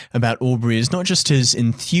thing about Aubrey is not just his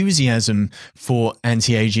enthusiasm for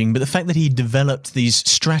anti-aging, but the fact that he developed these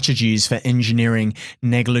strategies for engineering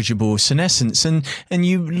negligible senescence. And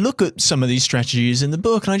you look at some of these strategies in the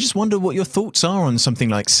book, and I just wonder what your thoughts are on something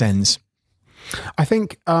like SENS. I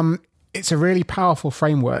think it's a really powerful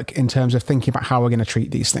framework in terms of thinking about how we're going to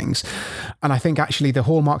treat these things. And I think actually the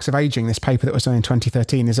hallmarks of aging, this paper that was done in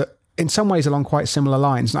 2013, is in some ways along quite similar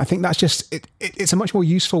lines. And I think that's just, it's a much more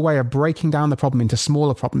useful way of breaking down the problem into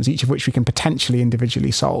smaller problems, each of which we can potentially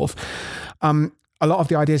individually solve. A lot of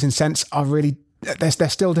the ideas in SENS are really, they're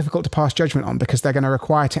still difficult to pass judgment on, because they're going to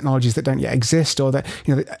require technologies that don't yet exist, or that,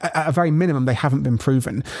 at a very minimum, they haven't been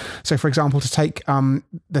proven. So, for example, to take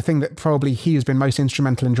the thing that probably he has been most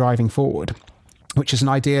instrumental in driving forward, which is an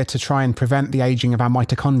idea to try and prevent the aging of our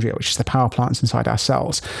mitochondria, which is the power plants inside our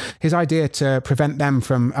cells. His idea to prevent them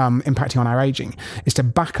from impacting on our aging is to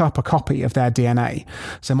back up a copy of their DNA.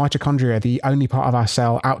 So mitochondria are the only part of our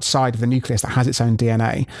cell outside of the nucleus that has its own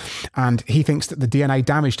DNA. And he thinks that the DNA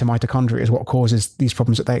damage to mitochondria is what causes these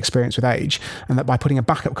problems that they experience with age. And that by putting a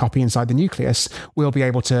backup copy inside the nucleus, we'll be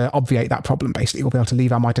able to obviate that problem, basically. We'll be able to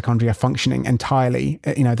leave our mitochondria functioning entirely,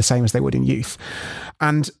 the same as they would in youth.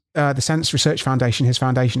 And the Sense Research Foundation, his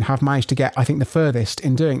foundation, have managed to get, I think, the furthest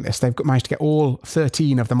in doing this. They've managed to get all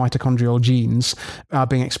 13 of the mitochondrial genes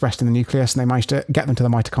being expressed in the nucleus, and they managed to get them to the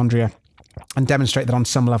mitochondria and demonstrate that on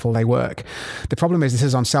some level they work. The problem is this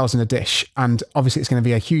is on cells in a dish, and obviously it's going to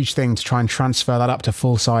be a huge thing to try and transfer that up to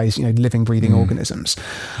full-size, living, breathing organisms.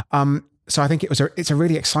 So I think it's a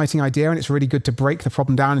really exciting idea, and it's really good to break the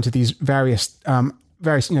problem down into these various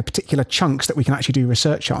particular chunks that we can actually do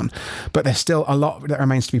research on. But there's still a lot that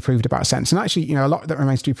remains to be proved about sense. And actually, a lot that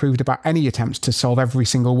remains to be proved about any attempts to solve every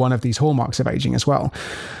single one of these hallmarks of aging as well.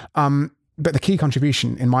 But the key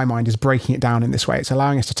contribution, in my mind, is breaking it down in this way. It's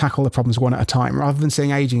allowing us to tackle the problems one at a time, rather than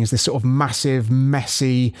seeing aging as this sort of massive,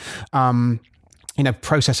 messy,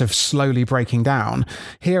 process of slowly breaking down.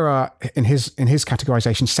 Here are, in his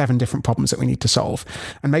categorization, 7 different problems that we need to solve.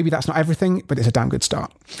 And maybe that's not everything, but it's a damn good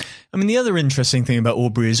start. I mean, the other interesting thing about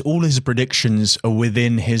Aubrey is all his predictions are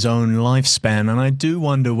within his own lifespan. And I do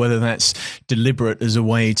wonder whether that's deliberate as a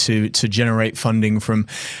way to generate funding from,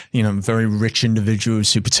 very rich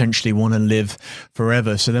individuals who potentially want to live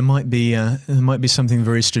forever. So there might be something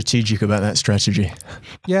very strategic about that strategy.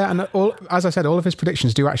 Yeah. And as I said, all of his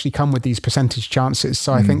predictions do actually come with these percentage chances.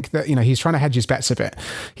 So I think that, he's trying to hedge his bets a bit.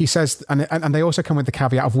 He says, and they also come with the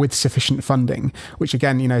caveat of with sufficient funding, which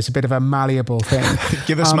again, is a bit of a malleable thing.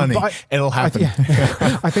 Give us money. It'll happen.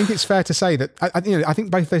 I think it's fair to say that I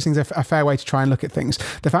think both those things are a fair way to try and look at things.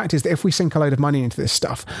 The fact is that if we sink a load of money into this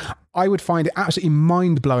stuff, I would find it absolutely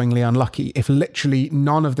mind-blowingly unlucky if literally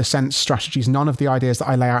none of the sense strategies, none of the ideas that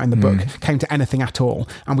I lay out in the book came to anything at all,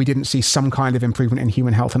 and we didn't see some kind of improvement in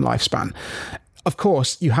human health and lifespan. Of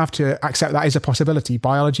course, you have to accept that is a possibility.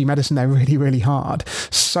 Biology, medicine, they're really, really hard.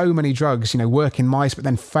 So many drugs, work in mice, but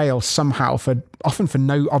then fail somehow often for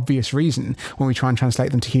no obvious reason when we try and translate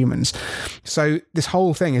them to humans. So this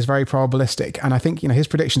whole thing is very probabilistic. And I think, his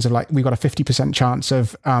predictions are we've got a 50% chance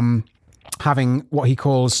of having what he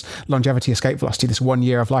calls longevity escape velocity, this 1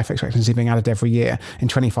 year of life expectancy being added every year in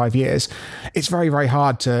 25 years. It's very, very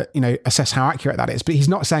hard to, assess how accurate that is, but he's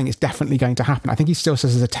not saying it's definitely going to happen. I think he still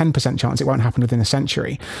says there's a 10% chance it won't happen within a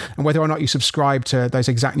century. And whether or not you subscribe to those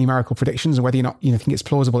exact numerical predictions, and whether or not think it's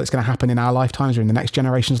plausible it's going to happen in our lifetimes or in the next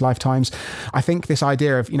generation's lifetimes, I think this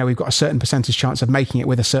idea of, we've got a certain percentage chance of making it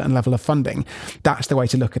with a certain level of funding, that's the way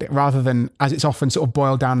to look at it, rather than, as it's often sort of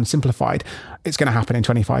boiled down and simplified, it's going to happen in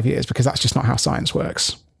 25 years, because that's just not how science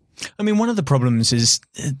works. I mean, one of the problems is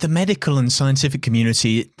the medical and scientific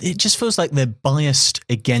community, it just feels like they're biased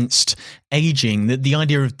against aging, that the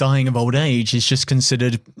idea of dying of old age is just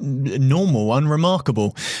considered normal,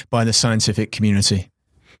 unremarkable by the scientific community.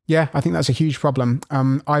 Yeah, I think that's a huge problem.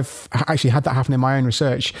 I've actually had that happen in my own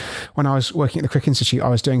research. When I was working at the Crick Institute, I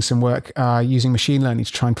was doing some work using machine learning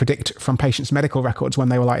to try and predict from patients' medical records when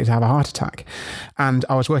they were likely to have a heart attack. And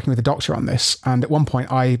I was working with a doctor on this. And at one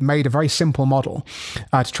point, I made a very simple model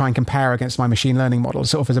to try and compare against my machine learning model,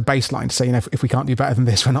 sort of as a baseline to say, if we can't do better than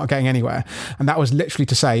this, we're not getting anywhere. And that was literally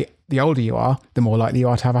to say, the older you are, the more likely you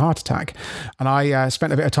are to have a heart attack. And I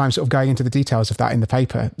spent a bit of time sort of going into the details of that in the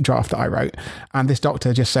paper draft that I wrote. And this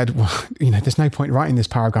doctor just said, well, there's no point writing this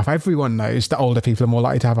paragraph. Everyone knows that older people are more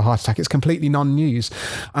likely to have a heart attack. It's completely non-news.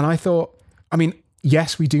 And I thought,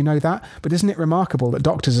 yes, we do know that, but isn't it remarkable that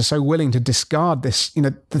doctors are so willing to discard this,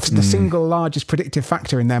 the single largest predictive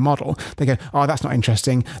factor in their model? They go, oh, that's not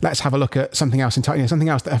interesting. Let's have a look at something else entirely, something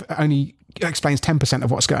else that only explains 10% of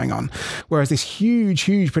what's going on. Whereas this huge,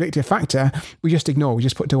 huge predictive factor, we just ignore, we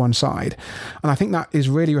just put to one side. And I think that is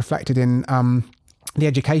really reflected in the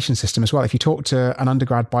education system as well. If you talk to an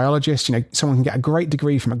undergrad biologist, someone can get a great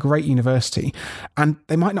degree from a great university, and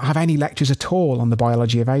they might not have any lectures at all on the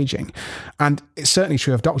biology of aging. And it's certainly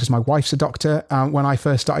true of doctors. My wife's a doctor. When I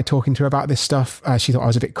first started talking to her about this stuff, she thought I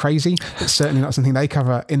was a bit crazy. It's certainly not something they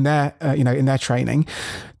cover in their, in their training.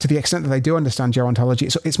 To the extent that they do understand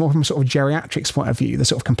gerontology, it's more from a sort of geriatrics point of view, the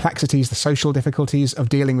sort of complexities, the social difficulties of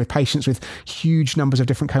dealing with patients with huge numbers of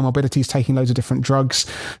different comorbidities, taking loads of different drugs.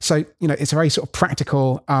 So, it's a very sort of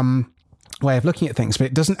practical way of looking at things, but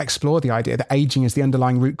it doesn't explore the idea that aging is the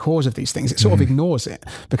underlying root cause of these things. It sort of ignores it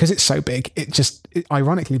because it's so big. It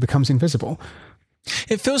ironically becomes invisible.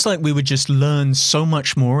 It feels like we would just learn so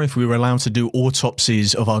much more if we were allowed to do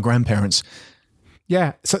autopsies of our grandparents.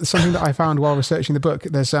 Yeah, so something that I found while researching the book,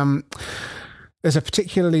 there's a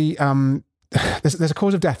particularly there's a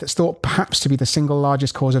cause of death that's thought perhaps to be the single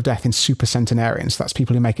largest cause of death in supercentenarians. That's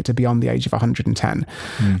people who make it to beyond the age of 110,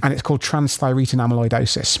 and it's called transthyretin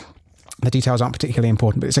amyloidosis. The details aren't particularly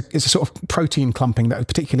important, but it's a sort of protein clumping that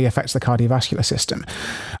particularly affects the cardiovascular system.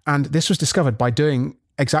 And this was discovered by doing,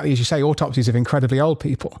 exactly as you say, autopsies of incredibly old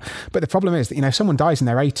people. But the problem is that, if someone dies in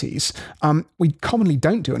their 80s, we commonly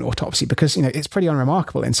don't do an autopsy because, it's pretty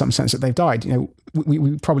unremarkable in some sense that they've died.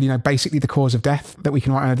 We probably know basically the cause of death that we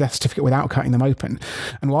can write on a death certificate without cutting them open.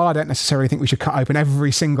 And while I don't necessarily think we should cut open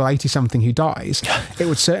every single 80-something who dies, it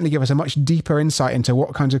would certainly give us a much deeper insight into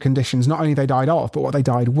what kinds of conditions not only they died of, but what they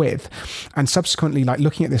died with. And subsequently,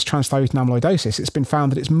 looking at this transthyretin amyloidosis, it's been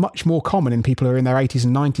found that it's much more common in people who are in their 80s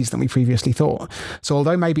and 90s than we previously thought. So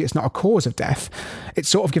although maybe it's not a cause of death, it's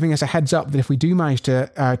sort of giving us a heads up that if we do manage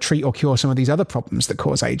to treat or cure some of these other problems that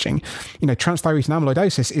cause aging, transthyretin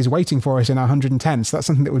amyloidosis is waiting for us in our 110. So that's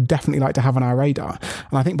something that we'd definitely like to have on our radar.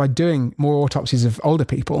 And I think by doing more autopsies of older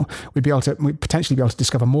people, we'd potentially be able to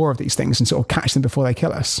discover more of these things and sort of catch them before they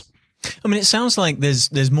kill us. I mean, it sounds like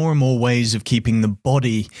there's more and more ways of keeping the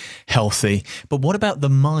body healthy, but what about the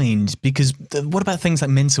mind? Because what about things like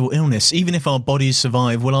mental illness? Even if our bodies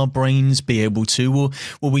survive, will our brains be able to?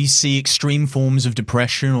 Will we see extreme forms of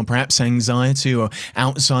depression or perhaps anxiety or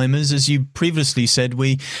Alzheimer's? As you previously said,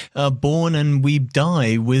 we are born and we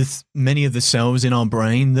die with many of the cells in our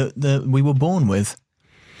brain that we were born with.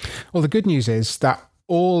 Well, the good news is that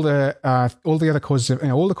all the other causes of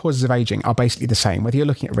all the causes of aging are basically the same. Whether you're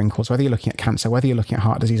looking at wrinkles, whether you're looking at cancer, whether you're looking at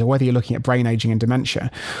heart disease, or whether you're looking at brain aging and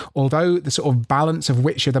dementia, although the sort of balance of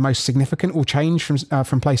which are the most significant will change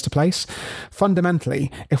from place to place,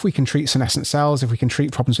 fundamentally, if we can treat senescent cells, if we can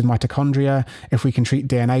treat problems with mitochondria, if we can treat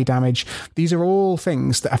DNA damage, these are all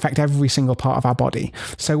things that affect every single part of our body.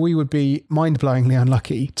 So we would be mind-blowingly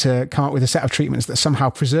unlucky to come up with a set of treatments that somehow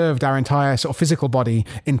preserved our entire sort of physical body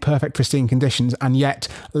in perfect, pristine conditions, and yet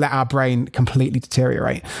let our brain completely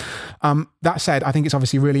deteriorate. That said, I think it's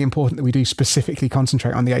obviously really important that we do specifically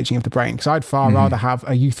concentrate on the aging of the brain, because I'd far rather have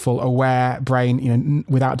a youthful, aware brain,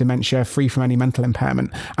 without dementia, free from any mental impairment,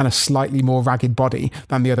 and a slightly more ragged body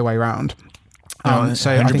than the other way around. So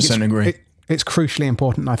I 100% agree. It's crucially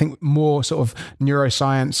important. I think more sort of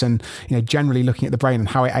neuroscience and generally looking at the brain and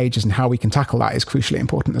how it ages and how we can tackle that is crucially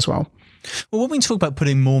important as well. Well, when we talk about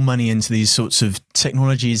putting more money into these sorts of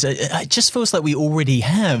technologies, it just feels like we already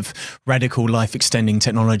have radical life-extending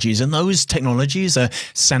technologies. And those technologies are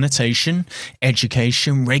sanitation,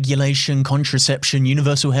 education, regulation, contraception,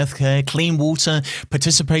 universal healthcare, clean water,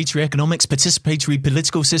 participatory economics, participatory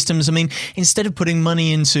political systems. I mean, instead of putting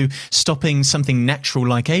money into stopping something natural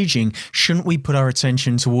like aging, shouldn't we put our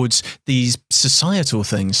attention towards these societal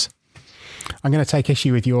things? I'm going to take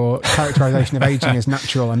issue with your characterization of aging as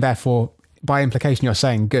natural, and therefore, by implication, you're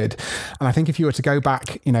saying good. And I think if you were to go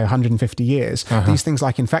back, 150 years, these things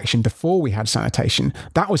like infection, before we had sanitation,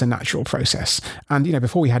 that was a natural process. And,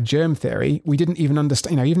 before we had germ theory, we didn't even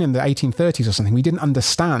understand, even in the 1830s or something, we didn't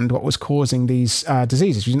understand what was causing these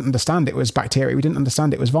diseases. We didn't understand it was bacteria. We didn't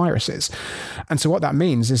understand it was viruses. And so what that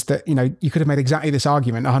means is that, you could have made exactly this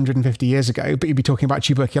argument 150 years ago, but you'd be talking about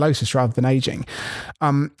tuberculosis rather than aging.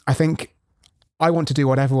 I think I want to do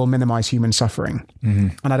whatever will minimize human suffering.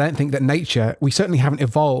 And I don't think that nature, we certainly haven't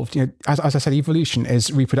evolved. As I said, evolution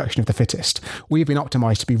is reproduction of the fittest. We've been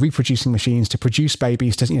optimized to be reproducing machines, to produce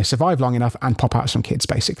babies, to survive long enough and pop out some kids,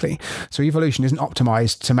 basically. So evolution isn't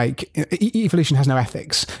optimized to make, evolution has no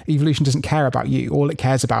ethics. Evolution doesn't care about you. All it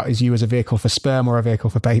cares about is you as a vehicle for sperm or a vehicle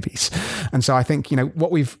for babies. And so I think, what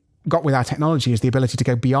we've got with our technology is the ability to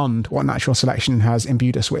go beyond what natural selection has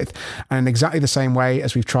imbued us with. And in exactly the same way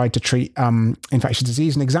as we've tried to treat infectious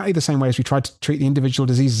disease, and exactly the same way as we tried to treat the individual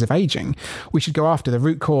diseases of aging, we should go after the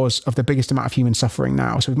root cause of the biggest amount of human suffering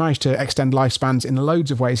now. So we've managed to extend lifespans in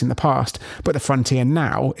loads of ways in the past, but the frontier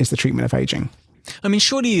now is the treatment of aging. I mean,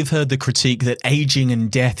 surely you've heard the critique that aging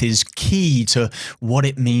and death is key to what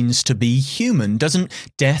it means to be human. Doesn't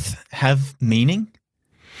death have meaning?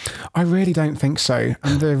 I really don't think so.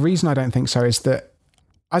 And the reason I don't think so is that,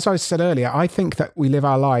 as I said earlier, I think that we live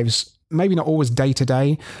our lives, maybe not always day to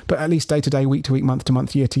day, but at least day to day, week to week, month to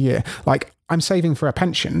month, year to year. Like, I'm saving for a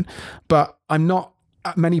pension, but I'm not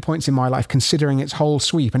at many points in my life considering its whole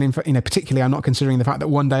sweep. And particularly, I'm not considering the fact that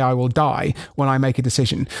one day I will die when I make a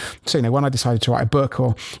decision. So, when I decided to write a book,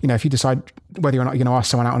 or, if you decide whether or not you're going to ask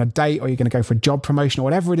someone out on a date, or you're going to go for a job promotion, or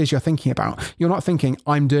whatever it is you're thinking about, you're not thinking,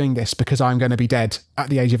 I'm doing this because I'm going to be dead at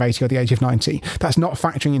the age of 80 or the age of 90. That's not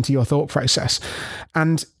factoring into your thought process.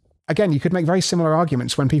 And again, you could make very similar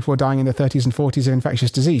arguments when people were dying in their 30s and 40s of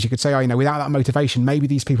infectious disease. You could say, without that motivation, maybe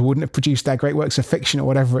these people wouldn't have produced their great works of fiction or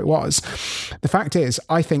whatever it was. The fact is,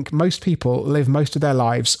 I think most people live most of their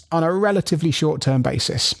lives on a relatively short-term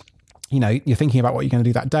basis. You're thinking about what you're going to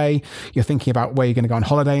do that day. You're thinking about where you're going to go on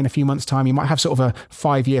holiday in a few months' time. You might have sort of a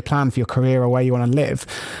 5-year plan for your career or where you want to live.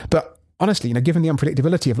 But honestly, given the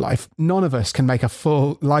unpredictability of life, none of us can make a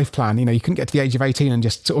full life plan. You couldn't get to the age of 18 and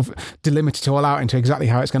just sort of delimit it all out into exactly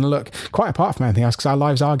how it's going to look, quite apart from anything else, because our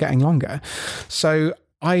lives are getting longer. So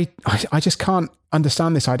I just can't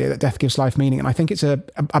understand this idea that death gives life meaning. And I think it's a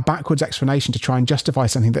backwards explanation to try and justify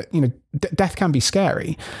something that, death can be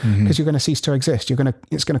scary because you're going to cease to exist.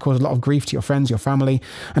 It's going to cause a lot of grief to your friends, your family,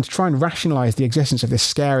 and to try and rationalize the existence of this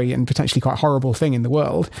scary and potentially quite horrible thing in the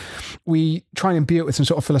world, we try and imbue it with some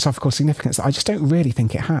sort of philosophical significance that I just don't really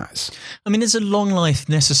think it has. Is a long life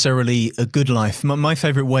necessarily a good life? My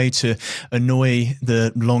favorite way to annoy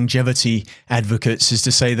the longevity advocates is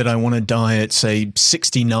to say that I want to die at, say,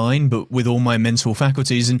 69, but with all my mental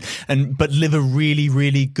faculties but live a really,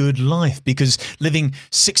 really good life, because living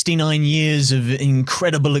 69 years of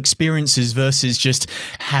incredible experiences versus just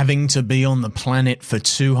having to be on the planet for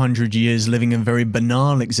 200 years living a very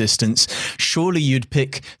banal existence, surely you'd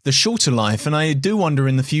pick the shorter life. And I do wonder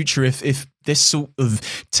in the future if this sort of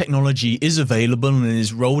technology is available and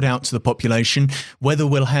is rolled out to the population, whether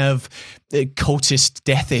we'll have cultist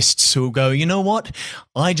deathists who will go, you know what,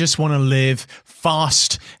 I just want to live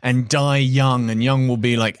fast and die young, and young will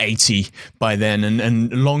be like 80 by then,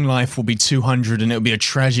 and long life will be 200, and it'll be a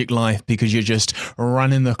tragic life because you're just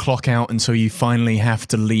running the clock out until you finally have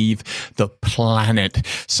to leave the planet.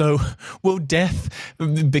 So will death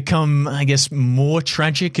become, I guess, more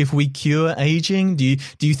tragic if we cure aging? Do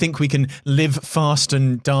you think we can live fast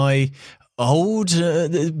and die old?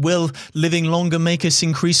 Will living longer make us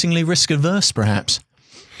increasingly risk averse, perhaps?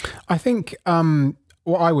 I think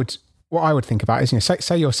what I would think about is,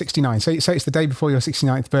 say you're 69, say it's the day before your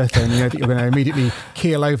 69th birthday, and that you're going to immediately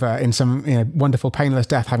keel over in some wonderful painless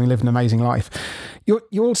death, having lived an amazing life.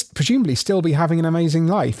 You'll presumably still be having an amazing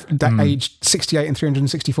life, aged 68 and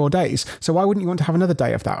 364 days. So why wouldn't you want to have another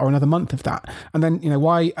day of that or another month of that? And then,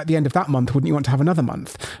 why at the end of that month wouldn't you want to have another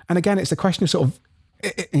month? And again, it's the question of sort of,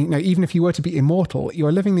 even if you were to be immortal,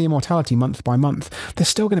 you're living the immortality month by month. There's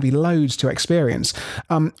still going to be loads to experience.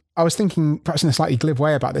 I was thinking perhaps in a slightly glib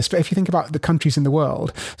way about this, but if you think about the countries in the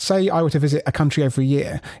world, say I were to visit a country every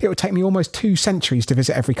year, it would take me almost 2 centuries to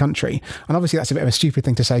visit every country. And obviously that's a bit of a stupid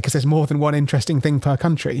thing to say because there's more than one interesting thing per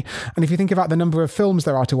country. And if you think about the number of films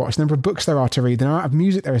there are to watch, the number of books there are to read, the amount of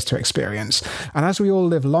music there is to experience, and as we all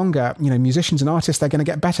live longer, musicians and artists, they're going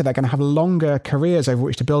to get better. They're going to have longer careers over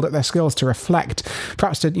which to build up their skills, to reflect,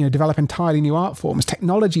 perhaps to develop entirely new art forms.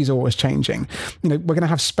 Technology is always changing. We're going to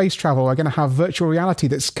have space travel. We're going to have virtual reality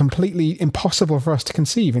that's completely impossible for us to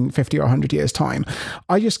conceive in 50 or 100 years' time.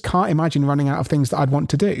 I just can't imagine running out of things that I'd want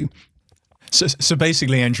to do. So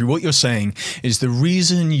basically, Andrew, what you're saying is the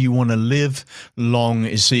reason you want to live long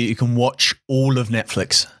is so you can watch all of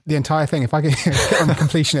Netflix. The entire thing, if I get on the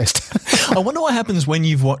completionist. I wonder what happens when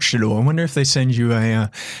you've watched it all. I wonder if they send you a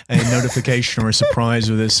notification or a surprise,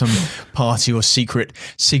 or there's some party or secret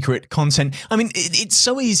content. It's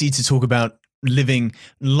so easy to talk about living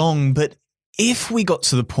long, but if we got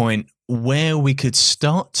to the point where we could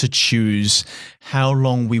start to choose how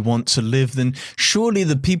long we want to live, then surely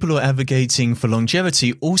the people who are advocating for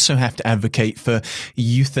longevity also have to advocate for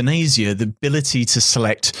euthanasia, the ability to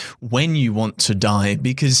select when you want to die.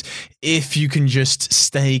 Because if you can just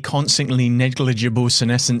stay constantly negligible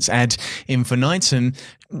senescence ad infinitum,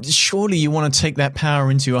 surely you want to take that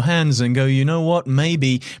power into your hands and go, you know what,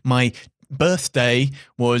 maybe my birthday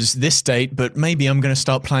was this date, but maybe I'm going to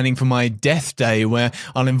start planning for my death day, where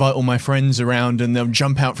I'll invite all my friends around and they'll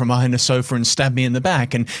jump out from behind a sofa and stab me in the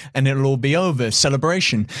back, and it'll all be over.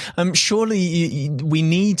 Celebration. Surely we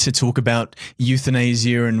need to talk about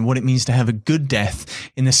euthanasia and what it means to have a good death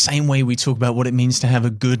in the same way we talk about what it means to have a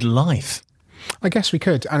good life. I guess we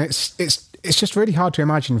could, and it's just really hard to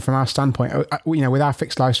imagine from our standpoint, with our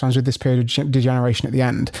fixed lifespans, with this period of degeneration at the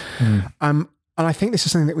end. And I think this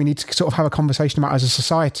is something that we need to sort of have a conversation about as a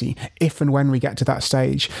society, if and when we get to that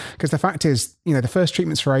stage. Because the fact is, the first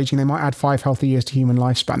treatments for aging, they might add 5 healthy years to human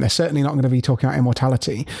lifespan. They're certainly not going to be talking about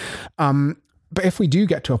immortality. But if we do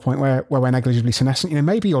get to a point where we're negligibly senescent,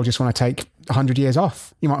 maybe you'll just want to take 100 years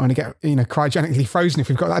off. You might want to get, cryogenically frozen if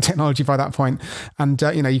we've got that technology by that point. And,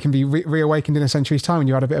 you can be reawakened in a century's time when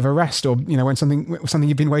you had a bit of a rest, or, when something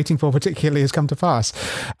you've been waiting for particularly has come to pass.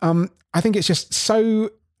 I think it's just so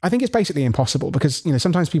I think it's basically impossible because,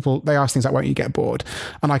 sometimes people, they ask things like, won't you get bored?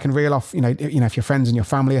 And I can reel off, if your friends and your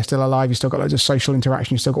family are still alive, you've still got loads of social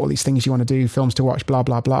interaction, you've still got all these things you want to do, films to watch, blah,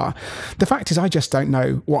 blah, blah. The fact is, I just don't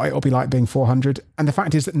know what it'll be like being 400. And the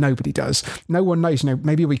fact is that nobody does. No one knows,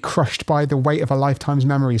 maybe you'll be crushed by the weight of a lifetime's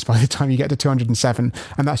memories by the time you get to 207.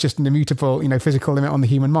 And that's just an immutable, physical limit on the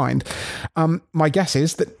human mind. My guess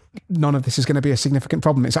is that none of this is going to be a significant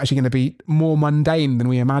problem. It's actually going to be more mundane than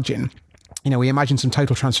we imagine. We imagine some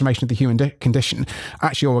total transformation of the human condition.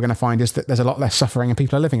 Actually, all we're going to find is that there's a lot less suffering and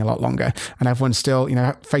people are living a lot longer, and everyone's still,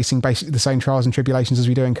 facing basically the same trials and tribulations as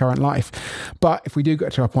we do in current life. But if we do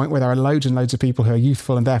get to a point where there are loads and loads of people who are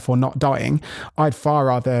youthful and therefore not dying, I'd far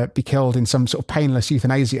rather be killed in some sort of painless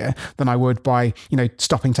euthanasia than I would by,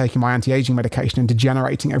 stopping taking my anti-aging medication and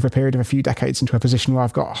degenerating over a period of a few decades into a position where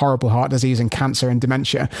I've got horrible heart disease and cancer and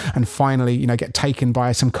dementia, and finally, get taken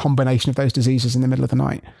by some combination of those diseases in the middle of the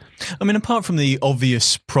night. I mean, apart from the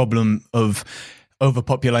obvious problem of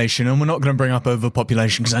overpopulation, and we're not going to bring up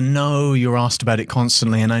overpopulation because I know you're asked about it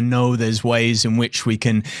constantly, and I know there's ways in which we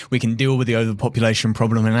can deal with the overpopulation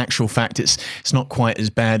problem. In actual fact, it's not quite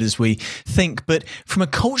as bad as we think. But from a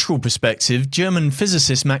cultural perspective, German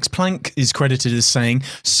physicist Max Planck is credited as saying,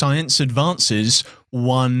 "Science advances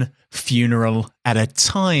one funeral at a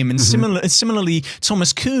time." And similarly,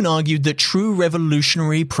 Thomas Kuhn argued that true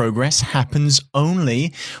revolutionary progress happens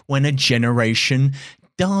only when a generation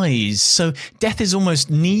dies. So death is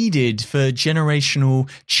almost needed for generational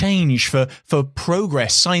change, for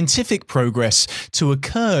progress, scientific progress to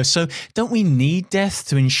occur. So don't we need death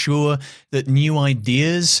to ensure that new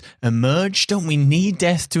ideas emerge? Don't we need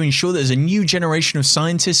death to ensure there's a new generation of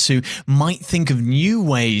scientists who might think of new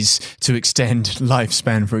ways to extend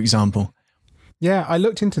lifespan, for example? Yeah, I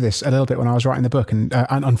looked into this a little bit when I was writing the book, and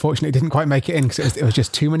unfortunately didn't quite make it in because it was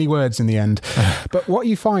just too many words in the end. But what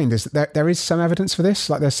you find is that there is some evidence for this.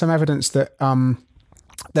 Like, there's some evidence that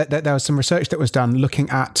that there was some research that was done looking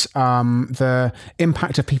at the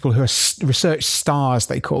impact of people who are research stars,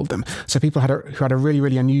 they called them. So people who had a really,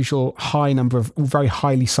 really unusual high number of very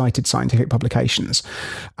highly cited scientific publications.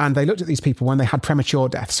 And they looked at these people when they had premature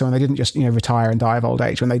deaths. So when they didn't just, retire and die of old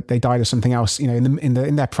age, when they died of something else,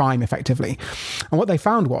 in their prime effectively. And what they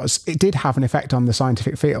found was it did have an effect on the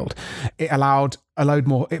scientific field. It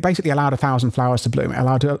basically allowed 1,000 flowers to bloom. It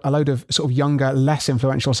allowed a load of sort of younger, less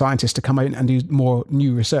influential scientists to come in and do more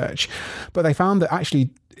new research. But they found that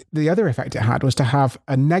actually the other effect it had was to have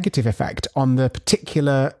a negative effect on the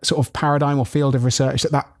particular sort of paradigm or field of research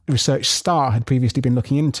that research star had previously been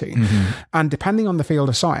looking into. Mm-hmm. And depending on the field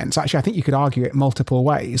of science, actually, I think you could argue it multiple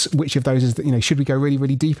ways. Which of those is that, should we go really,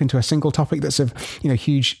 really deep into a single topic that's of,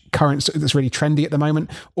 huge currents that's really trendy at the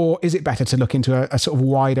moment? Or is it better to look into a sort of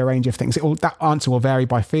wider range of things? That answer will vary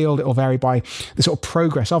by field. It will vary by the sort of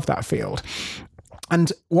progress of that field. And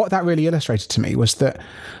what that really illustrated to me was that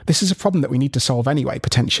this is a problem that we need to solve anyway,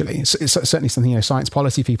 potentially. It's certainly something, science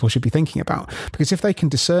policy people should be thinking about. Because if they can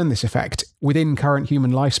discern this effect within current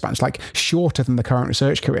human lifespans, like shorter than the current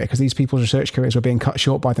research career, because these people's research careers were being cut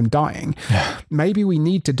short by them dying, maybe we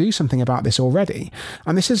need to do something about this already.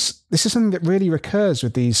 And this is something that really recurs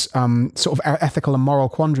with these sort of ethical and moral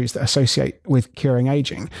quandaries that associate with curing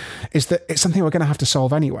aging, is that it's something we're going to have to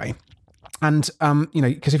solve anyway. And,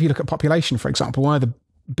 because if you look at population, for example, one of the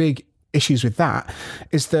big issues with that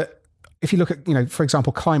is that if you look at, for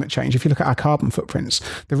example, climate change, if you look at our carbon footprints,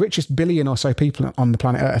 the richest billion or so people on the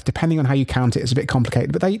planet Earth, depending on how you count it, is a bit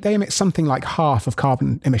complicated, but they emit something like half of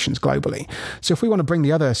carbon emissions globally. So if we want to bring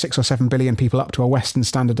the other 6 or 7 billion people up to a Western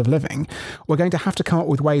standard of living, we're going to have to come up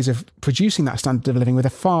with ways of producing that standard of living with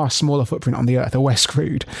a far smaller footprint on the Earth, or we're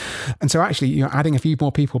screwed. And so actually, adding a few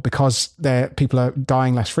more people because people are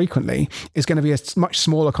dying less frequently is going to be a much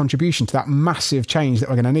smaller contribution to that massive change that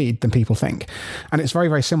we're going to need than people think. And it's very,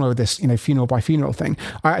 very similar with this, funeral by funeral thing.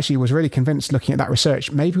 I actually was really convinced looking at that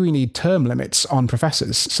research, maybe we need term limits on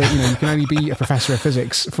professors. So, you can only be a professor of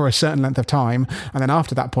physics for a certain length of time. And then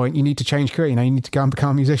after that point, you need to change career. You need to go and become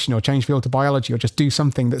a musician or change field to biology or just do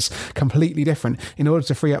something that's completely different in order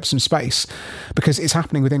to free up some space, because it's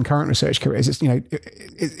happening within current research careers. It's,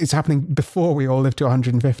 it's happening before we all live to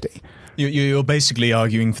 150. You're basically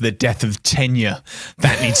arguing for the death of tenure.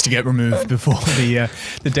 That needs to get removed before the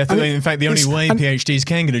death of... In fact, the only way PhDs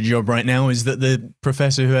can get a job right now is that the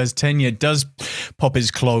professor who has tenure does pop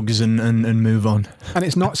his clogs and move on. And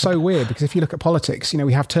it's not so weird, because if you look at politics,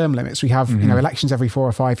 we have term limits. We have elections every 4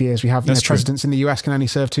 or 5 years. We have presidents in the US can only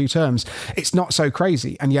serve 2 terms. It's not so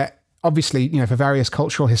crazy. And yet, obviously, for various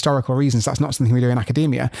cultural, historical reasons, that's not something we do in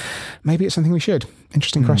academia. Maybe it's something we should.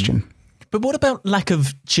 Interesting question. But what about lack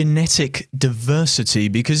of genetic diversity?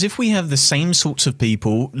 Because if we have the same sorts of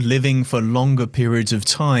people living for longer periods of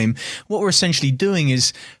time, what we're essentially doing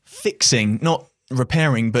is fixing, not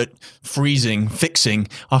repairing, but fixing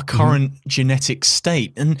our current genetic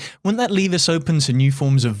state. And wouldn't that leave us open to new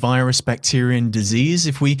forms of virus, bacteria, and disease?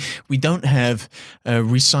 If we don't have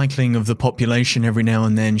recycling of the population every now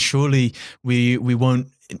and then, surely we won't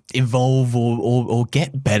evolve or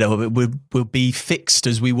get better. We'll be fixed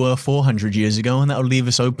as we were 400 years ago, and that'll leave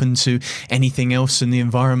us open to anything else in the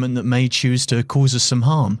environment that may choose to cause us some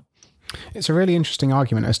harm. It's a really interesting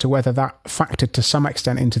argument as to whether that factored to some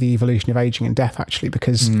extent into the evolution of aging and death, actually,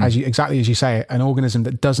 because exactly as you say, an organism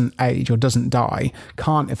that doesn't age or doesn't die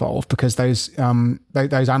can't evolve, because those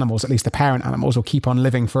animals, at least the parent animals, will keep on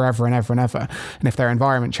living forever and ever and ever. And if their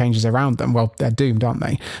environment changes around them, well, they're doomed, aren't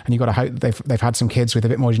they? And you've got to hope that they've had some kids with a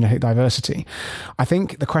bit more genetic diversity. I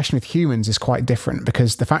think the question with humans is quite different,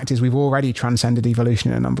 because the fact is we've already transcended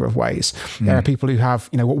evolution in a number of ways. There are people who have,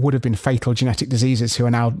 what would have been fatal genetic diseases who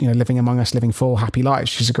are now, living among us, living full, happy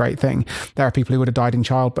lives, which is a great thing. There are people who would have died in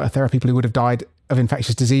childbirth. There are people who would have died of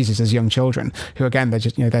infectious diseases as young children, who again, they're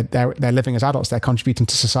just, they're living as adults. They're contributing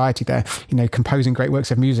to society. They're, composing great works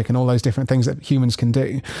of music and all those different things that humans can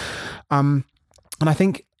do. And I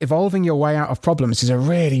think evolving your way out of problems is a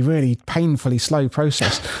really, really painfully slow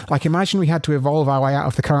process. Like, imagine we had to evolve our way out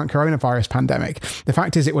of the current coronavirus pandemic. The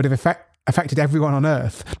fact is, it would have affected everyone on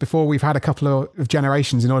Earth before we've had a couple of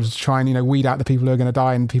generations in order to try and, weed out the people who are going to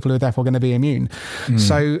die and people who are therefore going to be immune.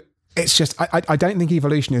 So it's just, I don't think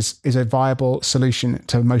evolution is a viable solution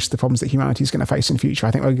to most of the problems that humanity is going to face in future.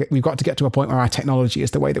 I think we've got to get to a point where our technology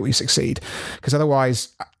is the way that we succeed, because otherwise,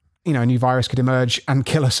 a new virus could emerge and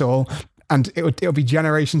kill us all. And it'll be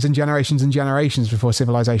generations and generations and generations before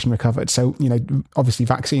civilization recovered. So, obviously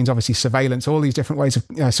vaccines, obviously surveillance, all these different ways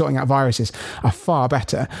of sorting out viruses are far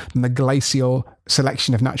better than the glacial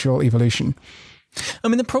selection of natural evolution. I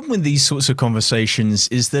mean, the problem with these sorts of conversations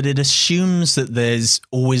is that it assumes that there's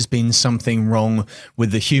always been something wrong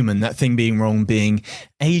with the human, that thing being wrong being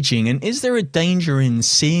aging. And is there a danger in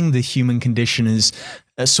seeing the human condition as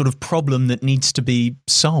a sort of problem that needs to be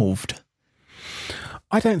solved?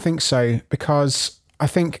 I don't think so, because I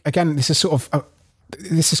think, again, this is sort of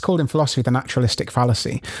this is called in philosophy the naturalistic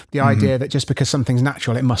fallacy, the idea that just because something's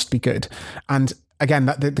natural, it must be good. And again,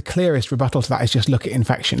 that the clearest rebuttal to that is just look at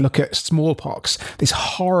infection. Look at smallpox, this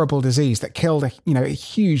horrible disease that killed a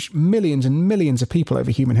huge millions and millions of people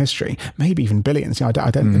over human history, maybe even billions. I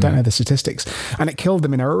don't know the statistics, and it killed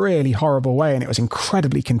them in a really horrible way, and it was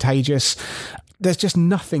incredibly contagious. There's just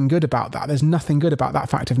nothing good about that. There's nothing good about that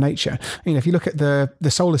fact of nature. If you look at the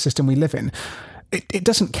solar system we live in, it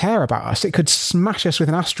doesn't care about us. It could smash us with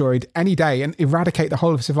an asteroid any day and eradicate the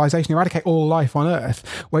whole of civilization, eradicate all life on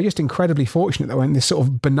Earth. We're just incredibly fortunate that we're in this sort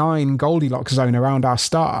of benign Goldilocks zone around our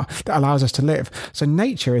star that allows us to live. So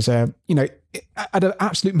nature is at an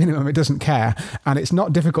absolute minimum, it doesn't care. And it's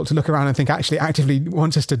not difficult to look around and think actually it actively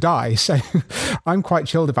wants us to die. So I'm quite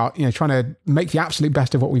chilled about, trying to make the absolute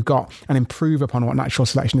best of what we've got and improve upon what natural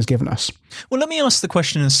selection has given us. Well, let me ask the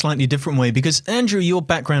question in a slightly different way, because Andrew, your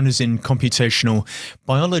background is in computational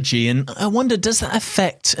biology. And I wonder, does that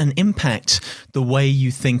affect and impact the way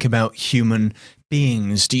you think about human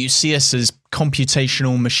beings? Do you see us as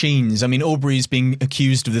computational machines? I mean, Aubrey's being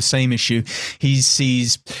accused of the same issue. He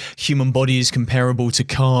sees human bodies comparable to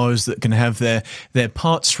cars that can have their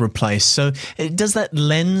parts replaced. So does that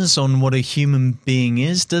lens on what a human being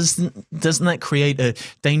is, doesn't that create a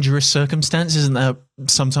dangerous circumstance? Isn't that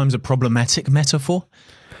sometimes a problematic metaphor?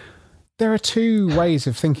 There are two ways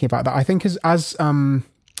of thinking about that. I think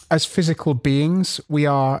as physical beings, we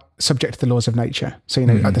are subject to the laws of nature. So,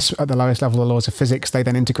 at the lowest level, the laws of physics, they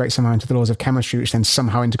then integrate somehow into the laws of chemistry, which then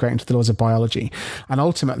somehow integrate into the laws of biology. And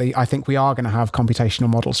ultimately, I think we are going to have computational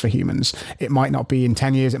models for humans. It might not be in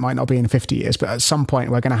 10 years, it might not be in 50 years, but at some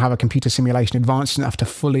point, we're going to have a computer simulation advanced enough to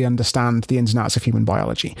fully understand the ins and outs of human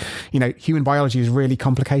biology. Human biology is really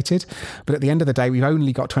complicated, but at the end of the day, we've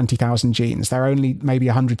only got 20,000 genes. There are only maybe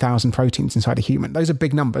 100,000 proteins inside a human. Those are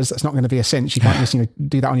big numbers. That's not going to be a cinch. You can't just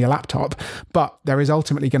do that on your laptop, but there is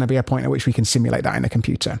ultimately going to be a point at which we can simulate that in a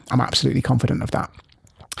computer. I'm absolutely confident of that.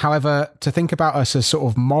 However, to think about us as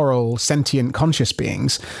sort of moral, sentient, conscious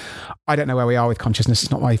beings, I don't know where we are with consciousness.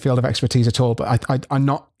 It's not my field of expertise at all, but I'm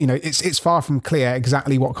not, it's far from clear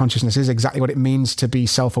exactly what consciousness is, exactly what it means to be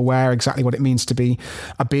self-aware, exactly what it means to be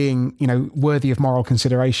a being, worthy of moral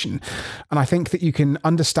consideration. And I think that you can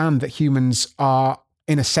understand that humans are,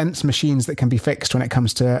 in a sense, machines that can be fixed when it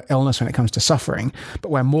comes to illness, when it comes to suffering, but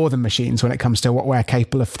we're more than machines when it comes to what we're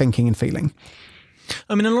capable of thinking and feeling.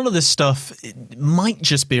 I mean, a lot of this stuff it might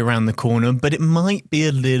just be around the corner, but it might be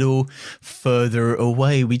a little further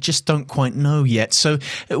away. We just don't quite know yet. So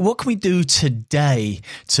what can we do today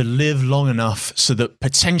to live long enough so that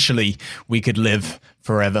potentially we could live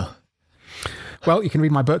forever? Well, you can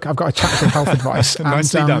read my book. I've got a chapter of health advice.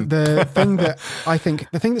 Nicely done. The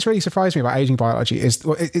thing that's really surprised me about aging biology is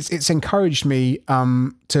it's encouraged me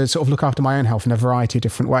to sort of look after my own health in a variety of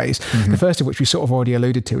different ways. The first of which we sort of already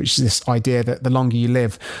alluded to, which is this idea that the longer you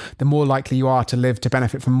live, the more likely you are to live to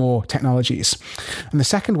benefit from more technologies. And the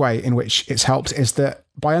second way in which it's helped is that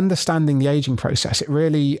by understanding the aging process, it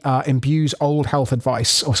really imbues old health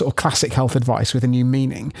advice or sort of classic health advice with a new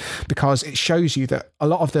meaning, because it shows you that a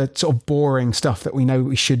lot of the sort of boring stuff that we know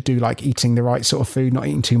we should do, like eating the right sort of food, not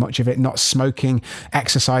eating too much of it, not smoking,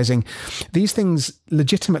 exercising, these things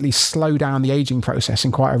legitimately slow down the aging process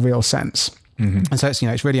in quite a real sense. And so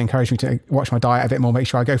it's really encouraged me to watch my diet a bit more, make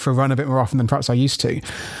sure I go for a run a bit more often than perhaps I used to.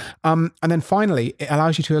 And then finally, it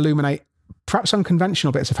allows you to illuminate perhaps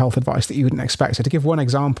unconventional bits of health advice that you wouldn't expect. So to give one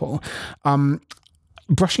example,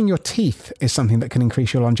 brushing your teeth is something that can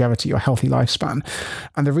increase your longevity, your healthy lifespan.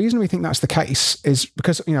 And the reason we think that's the case is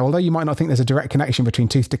because, although you might not think there's a direct connection between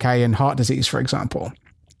tooth decay and heart disease, for example,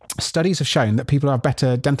 studies have shown that people who have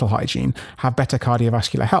better dental hygiene have better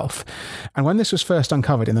cardiovascular health. And when this was first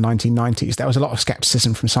uncovered in the 1990s, there was a lot of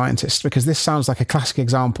skepticism from scientists, because this sounds like a classic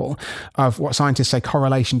example of what scientists say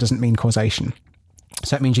correlation doesn't mean causation.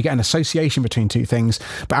 So it means you get an association between two things,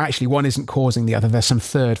 but actually one isn't causing the other. There's some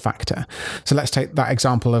third factor. So let's take that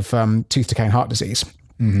example of tooth decay and heart disease.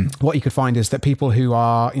 What you could find is that people who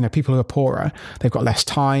are poorer, they've got less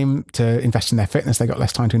time to invest in their fitness. They've got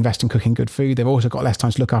less time to invest in cooking good food. They've also got less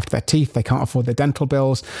time to look after their teeth. They can't afford their dental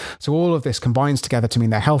bills. So all of this combines together to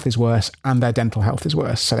mean their health is worse and their dental health is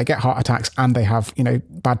worse. So they get heart attacks and they have,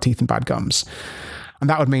 bad teeth and bad gums. And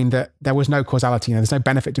that would mean that there was no causality. There's no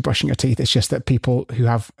benefit to brushing your teeth. It's just that people who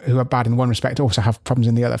are bad in one respect also have problems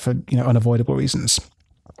in the other for unavoidable reasons.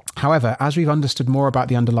 However, as we've understood more about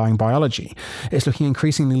the underlying biology, it's looking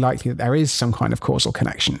increasingly likely that there is some kind of causal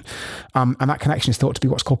connection. And that connection is thought to be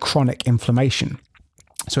what's called chronic inflammation.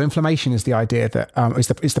 So inflammation is the idea that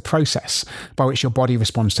is the process by which your body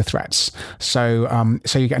responds to threats. So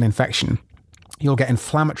you get an infection. You'll get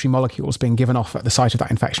inflammatory molecules being given off at the site of that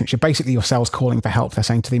infection, which are basically your cells calling for help. They're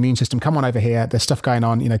saying to the immune system, come on over here, there's stuff going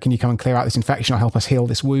on, can you come and clear out this infection or help us heal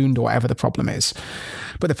this wound or whatever the problem is.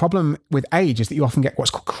 But the problem with age is that you often get what's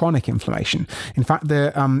called chronic inflammation. In fact,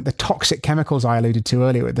 the toxic chemicals I alluded to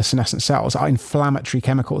earlier with the senescent cells are inflammatory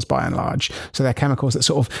chemicals by and large. So they're chemicals that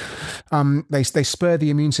sort of, they spur the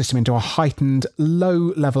immune system into a heightened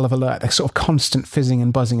low level of alert. They're sort of constant fizzing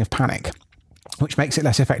and buzzing of panic, which makes it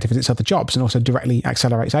less effective at its other jobs and also directly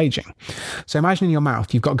accelerates aging. So imagine in your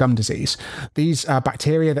mouth, you've got gum disease. These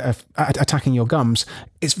bacteria that are attacking your gums,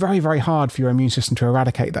 it's very, very hard for your immune system to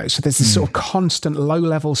eradicate those. So there's this sort of constant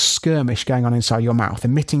low-level skirmish going on inside your mouth,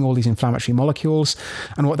 emitting all these inflammatory molecules.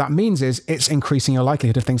 And what that means is it's increasing your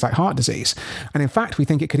likelihood of things like heart disease. And in fact, we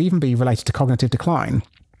think it could even be related to cognitive decline.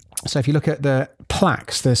 So if you look at the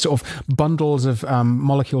plaques, the sort of bundles of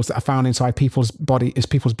molecules that are found inside people's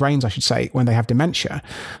brains, I should say, when they have dementia,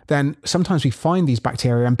 then sometimes we find these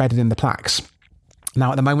bacteria embedded in the plaques.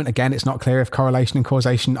 Now, at the moment, again, it's not clear if correlation and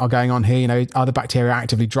causation are going on here. Are the bacteria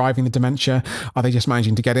actively driving the dementia? Are they just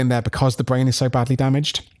managing to get in there because the brain is so badly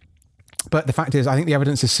damaged? But the fact is, I think the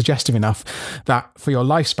evidence is suggestive enough that for your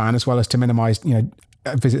lifespan, as well as to minimize,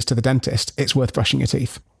 visits to the dentist, it's worth brushing your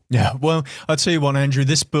teeth. Yeah, well, I'll tell you what, Andrew,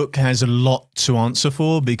 this book has a lot to answer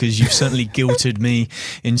for, because you've certainly guilted me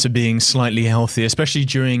into being slightly healthy, especially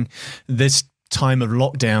during this time of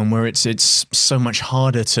lockdown where it's so much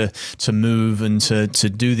harder to move and to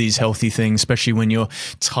do these healthy things, especially when you're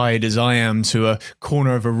tied as I am to a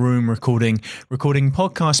corner of a room recording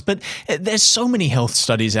podcasts. But there's so many health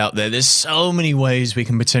studies out there. There's so many ways we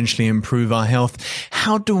can potentially improve our health.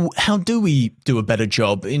 How do we do a better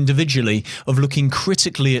job individually of looking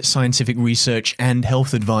critically at scientific research and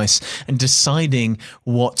health advice and deciding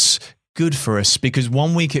what's good for us? Because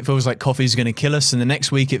one week it feels like coffee is going to kill us, and the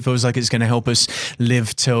next week it feels like it's going to help us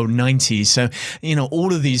live till 90. So,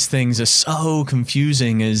 all of these things are so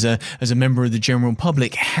confusing as a member of the general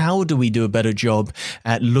public. How do we do a better job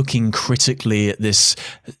at looking critically at this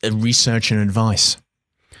research and advice?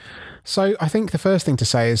 So I think the first thing to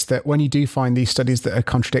say is that when you do find these studies that are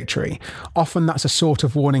contradictory, often that's a sort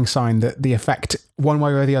of warning sign that the effect one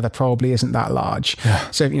way or the other probably isn't that large. Yeah.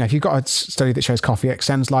 So, if you've got a study that shows coffee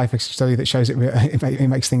extends life, a study that shows it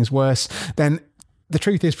makes things worse, then the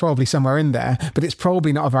truth is probably somewhere in there, but it's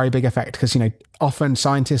probably not a very big effect because, often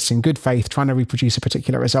scientists in good faith trying to reproduce a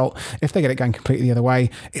particular result, if they get it going completely the other way,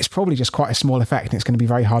 it's probably just quite a small effect and it's going to be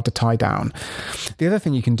very hard to tie down. The other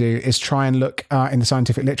thing you can do is try and look in the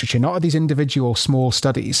scientific literature, not at these individual small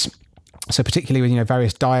studies. So particularly with,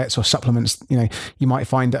 various diets or supplements, you might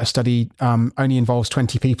find that a study only involves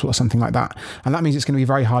 20 people or something like that. And that means it's going to be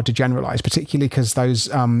very hard to generalize, particularly because those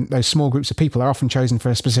small groups of people are often chosen for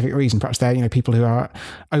a specific reason. Perhaps they're, people who are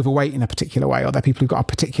overweight in a particular way, or they're people who've got a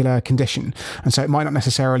particular condition. And so it might not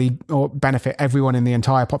necessarily or benefit everyone in the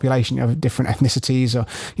entire population of different ethnicities or,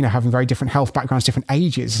 having very different health backgrounds, different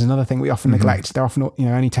ages is another thing we often neglect. They're often,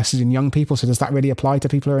 only tested in young people. So does that really apply to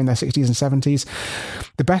people who are in their 60s and 70s?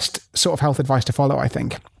 The best sort of health advice to follow, I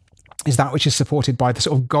think, is that which is supported by the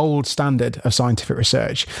sort of gold standard of scientific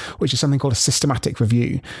research, which is something called a systematic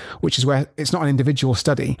review, which is where it's not an individual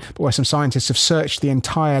study, but where some scientists have searched the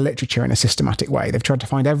entire literature in a systematic way. They've tried to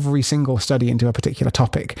find every single study into a particular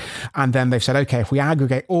topic. And then they've said, okay, if we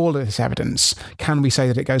aggregate all of this evidence, can we say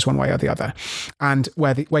that it goes one way or the other? And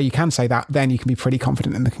where you can say that, then you can be pretty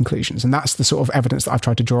confident in the conclusions. And that's the sort of evidence that I've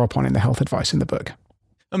tried to draw upon in the health advice in the book.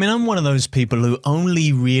 I mean, I'm one of those people who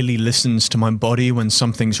only really listens to my body when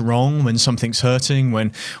something's wrong, when something's hurting,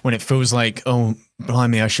 when it feels like, oh,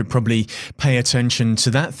 blimey, I should probably pay attention to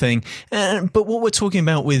that thing. But what we're talking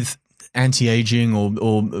about with anti-aging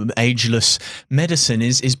or ageless medicine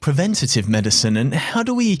is preventative medicine. And how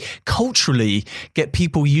do we culturally get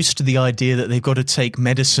people used to the idea that they've got to take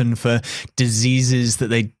medicine for diseases that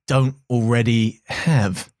they don't already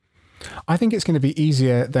have? I think it's going to be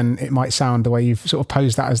easier than it might sound the way you've sort of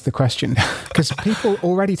posed that as the question, because people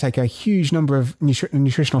already take a huge number of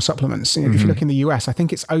nutritional supplements. If you look in the US, I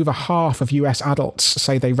think it's over half of US adults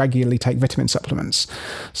say they regularly take vitamin supplements.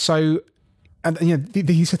 So, and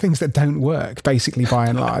these are things that don't work, basically, by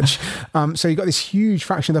and large. So you've got this huge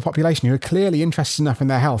fraction of the population who are clearly interested enough in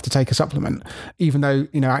their health to take a supplement, even though,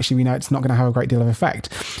 actually we know it's not going to have a great deal of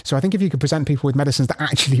effect. So I think if you could present people with medicines that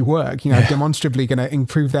actually work, demonstrably going to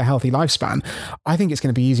improve their healthy lifespan, I think it's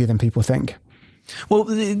going to be easier than people think. Well,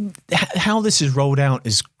 how this is rolled out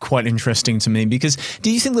is quite interesting to me, because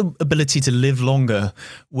do you think the ability to live longer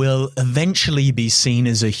will eventually be seen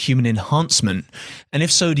as a human enhancement? And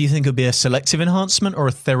if so, do you think it'll be a selective enhancement or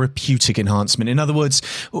a therapeutic enhancement? In other words,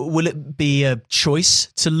 will it be a choice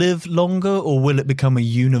to live longer, or will it become a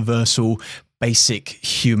universal, basic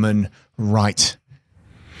human right?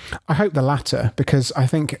 I hope the latter, because I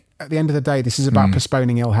think at the end of the day, this is about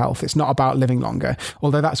postponing ill health. It's not about living longer,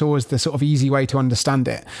 although that's always the sort of easy way to understand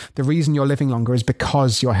it. The reason you're living longer is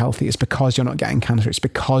because you're healthy. It's because you're not getting cancer. It's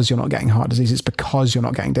because you're not getting heart disease. It's because you're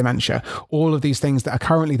not getting dementia. All of these things that are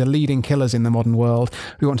currently the leading killers in the modern world,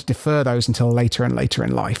 we want to defer those until later and later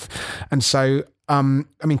in life. And so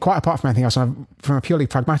quite apart from anything else, from a purely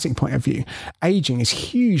pragmatic point of view, aging is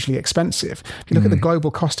hugely expensive. If you look at the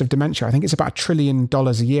global cost of dementia, I think it's about $1 trillion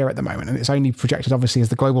a year at the moment. And it's only projected, obviously, as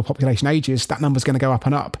the global population ages, that number's going to go up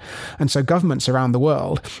and up. And so governments around the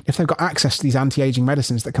world, if they've got access to these anti-aging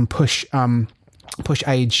medicines that can push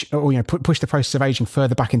age, or push the process of aging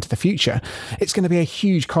further back into the future, it's going to be a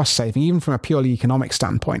huge cost saving, even from a purely economic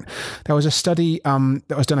standpoint. There was a study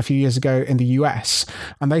that was done a few years ago in the US,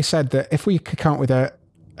 and they said that if we could come up with a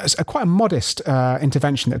quite a modest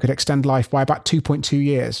intervention that could extend life by about 2.2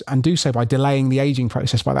 years, and do so by delaying the aging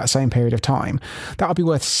process by that same period of time, that would be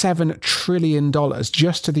worth $7 trillion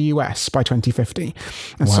just to the US by 2050.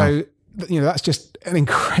 And wow. So that's just an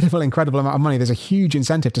incredible amount of money. There's a huge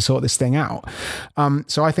incentive to sort this thing out.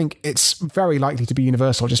 So I think it's very likely to be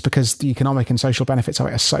universal, just because the economic and social benefits of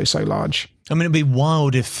it are so large. I mean, it'd be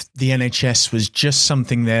wild if the NHS was just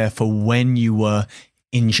something there for when you were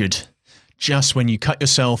injured. Just when you cut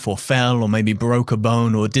yourself or fell or maybe broke a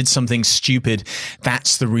bone or did something stupid,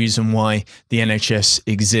 that's the reason why the NHS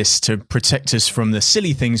exists, to protect us from the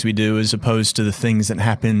silly things we do as opposed to the things that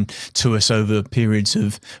happen to us over periods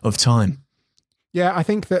of time. Yeah, I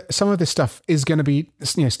think that some of this stuff is going to be,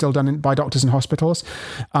 still done by doctors and hospitals.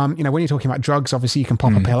 When you're talking about drugs, obviously you can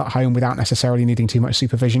pop a pill at home without necessarily needing too much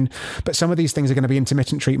supervision. But some of these things are going to be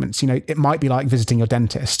intermittent treatments. It might be like visiting your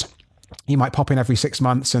dentist. You might pop in every 6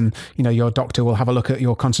 months and, your doctor will have a look at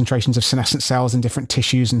your concentrations of senescent cells in different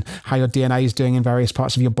tissues and how your DNA is doing in various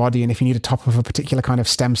parts of your body, and if you need a top of a particular kind of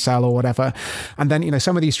stem cell or whatever. And then,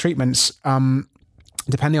 some of these treatments,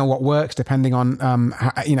 depending on what works, depending on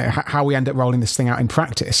how we end up rolling this thing out in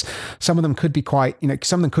practice, some of them could be quite,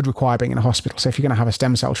 some of them could require being in a hospital. So if you're going to have a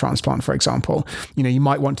stem cell transplant, for example, you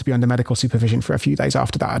might want to be under medical supervision for a few days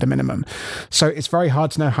after that at a minimum. So it's very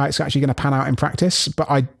hard to know how it's actually going to pan out in practice. But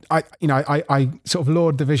I sort of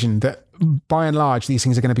laud the vision that by and large, these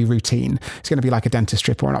things are going to be routine. It's going to be like a dentist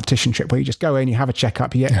trip or an optician trip where you just go in, you have a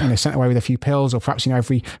checkup, you get sent away with a few pills, or perhaps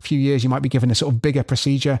every few years you might be given a sort of bigger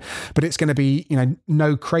procedure, but it's going to be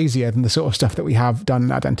no crazier than the sort of stuff that we have done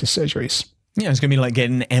in our dentist surgeries. Yeah, it's going to be like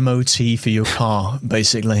getting an MOT for your car,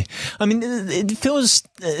 basically. I mean, it feels,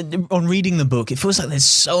 on reading the book, it feels like there's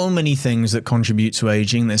so many things that contribute to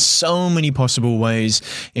aging. There's so many possible ways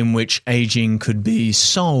in which aging could be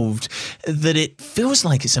solved that it feels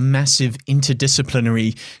like it's a massive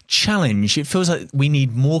interdisciplinary challenge. It feels like we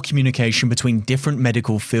need more communication between different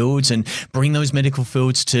medical fields and bring those medical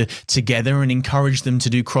fields together and encourage them to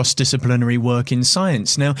do cross-disciplinary work in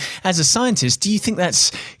science. Now, as a scientist, do you think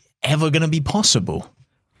that's ever going to be possible?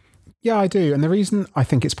 Yeah, I do. And the reason I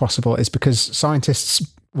think it's possible is because scientists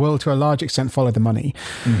will, to a large extent, follow the money.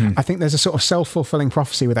 Mm-hmm. I think there's a sort of self-fulfilling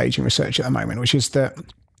prophecy with aging research at the moment, which is that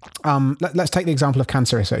let's take the example of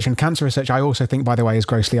cancer research. And cancer research, I also think, by the way, is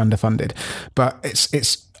grossly underfunded. But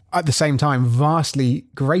it's at the same time vastly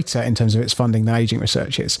greater in terms of its funding than aging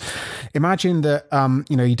research is. Imagine that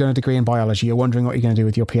you've done a degree in biology, you're wondering what you're going to do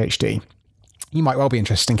with your PhD. You might well be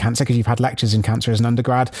interested in cancer because you've had lectures in cancer as an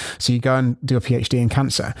undergrad. So you go and do a PhD in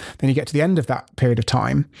cancer. Then you get to the end of that period of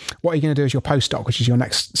time. What are you going to do as your postdoc, which is your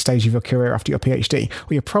next stage of your career after your PhD?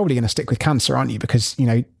 Well, you're probably going to stick with cancer, aren't you? Because,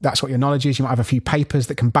 that's what your knowledge is. You might have a few papers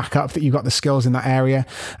that can back up that you've got the skills in that area.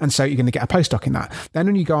 And so you're going to get a postdoc in that. Then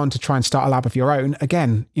when you go on to try and start a lab of your own,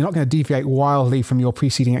 again, you're not going to deviate wildly from your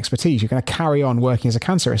preceding expertise. You're going to carry on working as a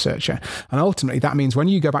cancer researcher. And ultimately, that means when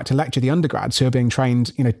you go back to lecture the undergrads who are being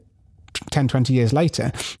trained, 10, 20 years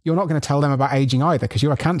later, you're not going to tell them about aging either because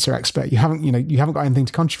you're a cancer expert. You haven't got anything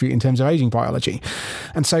to contribute in terms of aging biology.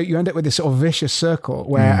 And so you end up with this sort of vicious circle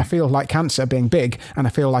where a field like cancer being big and a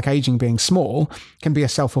field like aging being small can be a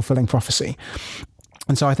self-fulfilling prophecy.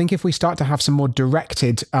 And so I think if we start to have some more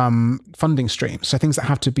directed funding streams, so things that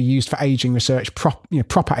have to be used for aging research,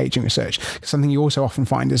 proper aging research, something you also often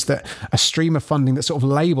find is that a stream of funding that's sort of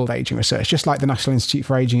labelled aging research, just like the National Institute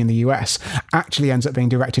for Aging in the US, actually ends up being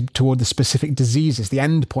directed toward the specific diseases, the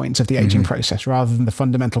end points of the aging process, rather than the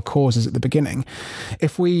fundamental causes at the beginning.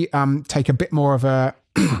 If we take a bit more of a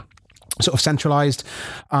sort of centralized,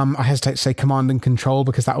 I hesitate to say command and control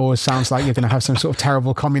because that always sounds like you're going to have some sort of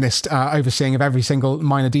terrible communist overseeing of every single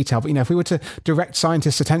minor detail. But, if we were to direct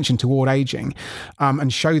scientists' attention toward aging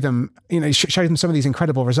and show them some of these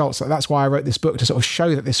incredible results, that's why I wrote this book, to sort of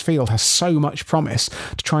show that this field has so much promise,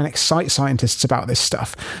 to try and excite scientists about this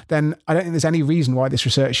stuff, then I don't think there's any reason why this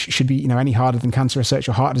research should be, any harder than cancer research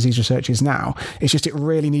or heart disease research is now. It's just, it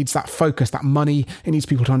really needs that focus, that money. It needs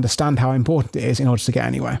people to understand how important it is in order to get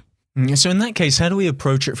anywhere. So in that case, how do we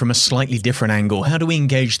approach it from a slightly different angle? How do we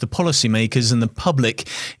engage the policymakers and the public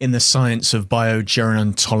in the science of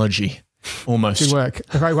biogerontology? Almost. Good work.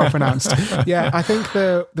 Very well pronounced. Yeah, I think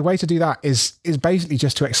the way to do that is basically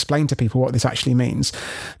just to explain to people what this actually means.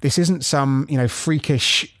 This isn't some,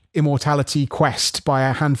 freakish immortality quest by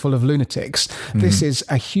a handful of lunatics. This is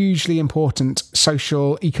a hugely important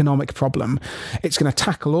social, economic problem. It's going to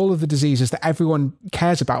tackle all of the diseases that everyone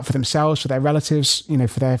cares about for themselves, for their relatives,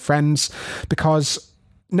 for their friends, because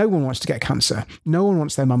no one wants to get cancer. No one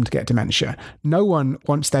wants their mum to get dementia. No one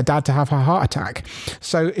wants their dad to have a heart attack.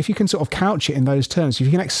 So if you can sort of couch it in those terms, if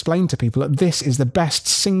you can explain to people that this is the best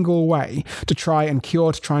single way to try and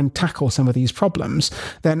tackle some of these problems,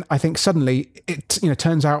 then I think suddenly it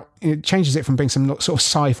turns out, it changes it from being some sort of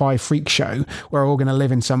sci-fi freak show where we're all going to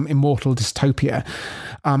live in some immortal dystopia,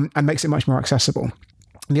 and makes it much more accessible.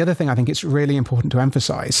 And the other thing I think it's really important to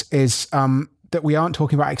emphasize is that we aren't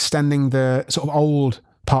talking about extending the sort of old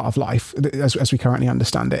part of life as we currently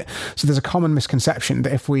understand it. So there's a common misconception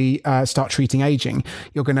that if we start treating aging,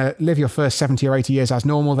 you're going to live your first 70 or 80 years as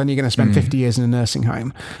normal, then you're going to spend 50 years in a nursing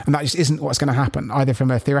home. And that just isn't what's going to happen, either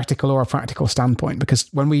from a theoretical or a practical standpoint, because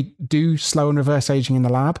when we do slow and reverse aging in the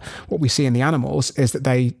lab, what we see in the animals is that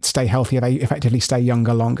they stay healthier, they effectively stay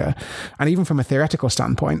younger longer. And even from a theoretical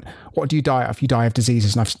standpoint, what do you die of? You die of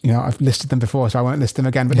diseases, and I've listed them before, so I won't list them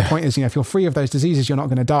again. But the point is, if you're free of those diseases, you're not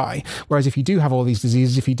going to die. Whereas if you do have all these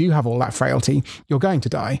diseases, if you do have all that frailty, you're going to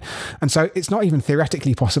die. And so it's not even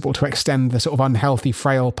theoretically possible to extend the sort of unhealthy,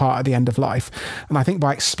 frail part at the end of life. And I think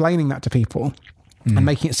by explaining that to people and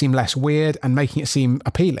making it seem less weird and making it seem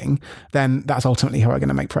appealing, then that's ultimately how we're going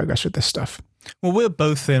to make progress with this stuff. Well, we're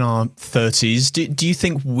both in our 30s. Do you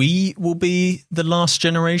think we will be the last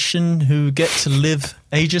generation who get to live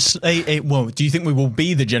agelessly? Well, do you think we will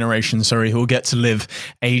be the generation, who will get to live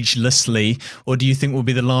agelessly? Or do you think we'll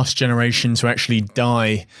be the last generation to actually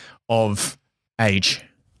die of age?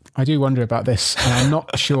 I do wonder about this, and I'm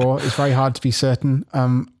not sure. It's very hard to be certain.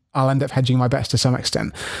 I'll end up hedging my bets to some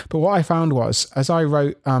extent. But what I found was, as I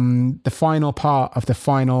wrote the final part of the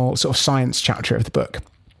final sort of science chapter of the book,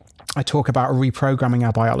 I talk about reprogramming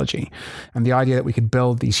our biology and the idea that we could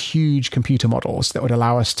build these huge computer models that would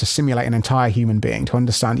allow us to simulate an entire human being, to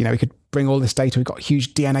understand, we could bring all this data. We've got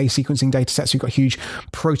huge DNA sequencing data sets. We've got huge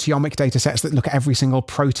proteomic data sets that look at every single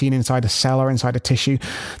protein inside a cell or inside a tissue.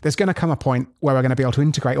 There's going to come a point where we're going to be able to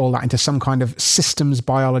integrate all that into some kind of systems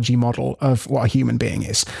biology model of what a human being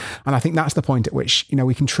is. And I think that's the point at which,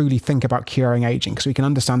 we can truly think about curing aging, because we can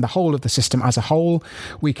understand the whole of the system as a whole.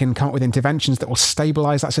 We can come up with interventions that will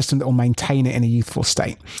stabilize that system, that will maintain it in a youthful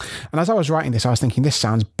state. And as I was writing this, I was thinking, this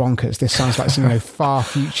sounds bonkers. This sounds like some, far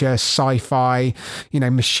future sci-fi,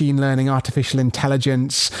 machine learning, artificial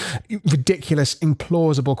intelligence, ridiculous,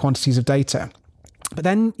 implausible quantities of data. But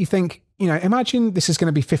then you think, imagine this is going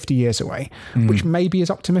to be 50 years away, which maybe is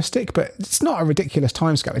optimistic, but it's not a ridiculous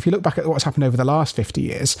timescale. If you look back at what's happened over the last 50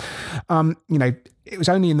 years, it was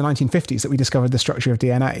only in the 1950s that we discovered the structure of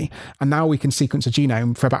DNA, and now we can sequence a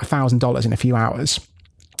genome for about $1,000 in a few hours.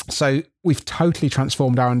 So we've totally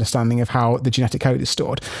transformed our understanding of how the genetic code is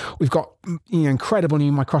stored. We've got incredible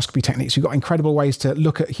new microscopy techniques. We've got incredible ways to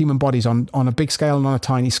look at human bodies on a big scale and on a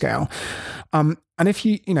tiny scale. And if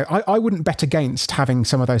I wouldn't bet against having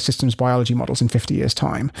some of those systems biology models in 50 years'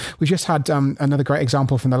 time. We've just had another great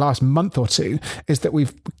example from the last month or two, is that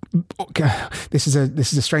this is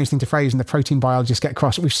a strange thing to phrase, and the protein biologists get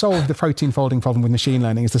cross. We've solved the protein folding problem with machine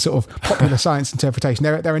learning, is the sort of popular science interpretation.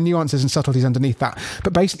 There are nuances and subtleties underneath that.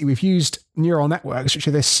 But basically, we've used neural networks, which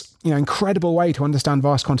are this incredible way to understand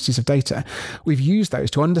vast quantities of data. We've used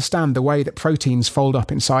those to understand the way that proteins fold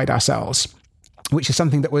up inside our cells, which is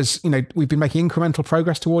something that was, we've been making incremental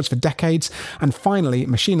progress towards for decades. And finally,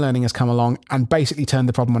 machine learning has come along and basically turned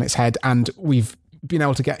the problem on its head. And we've been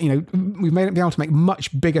able to get, we've been able to make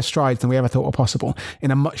much bigger strides than we ever thought were possible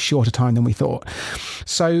in a much shorter time than we thought.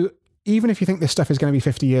 So even if you think this stuff is going to be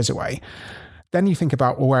 50 years away, then you think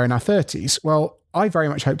about, well, we're in our 30s. Well, I very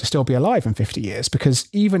much hope to still be alive in 50 years, because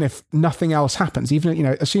even if nothing else happens, even,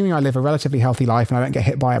 assuming I live a relatively healthy life and I don't get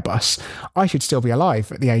hit by a bus, I should still be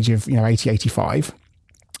alive at the age of, 80, 85.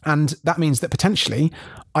 And that means that potentially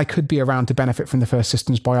I could be around to benefit from the first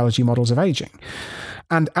systems biology models of aging.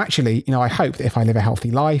 And actually, I hope that if I live a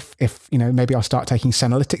healthy life, if, maybe I'll start taking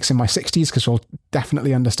senolytics in my 60s, because we'll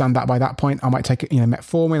definitely understand that by that point. I might take,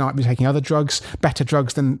 metformin, I might be taking other drugs, better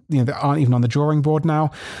drugs than, that aren't even on the drawing board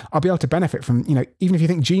now. I'll be able to benefit from, even if you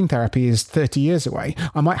think gene therapy is 30 years away,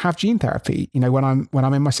 I might have gene therapy, when I'm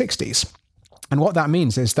in my 60s. And what that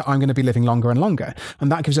means is that I'm going to be living longer and longer.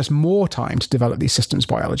 And that gives us more time to develop these systems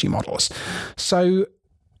biology models. So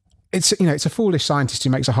it's a foolish scientist who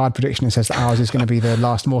makes a hard prediction and says that ours is going to be the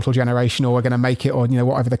last mortal generation, or we're going to make it, or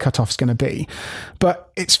whatever the cutoff's going to be. But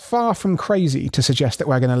it's far from crazy to suggest that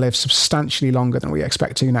we're going to live substantially longer than we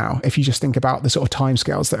expect to now, if you just think about the sort of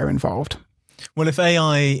timescales that are involved. Well, if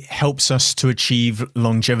AI helps us to achieve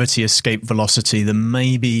longevity, escape velocity, then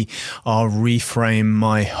maybe I'll reframe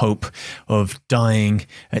my hope of dying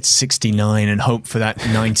at 69 and hope for that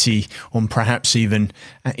 90 or perhaps even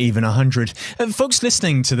 100. Folks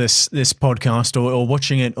listening to this podcast or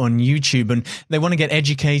watching it on YouTube, and they want to get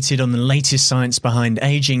educated on the latest science behind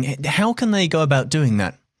aging, how can they go about doing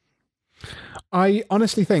that? I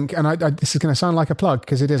honestly think, and this is going to sound like a plug,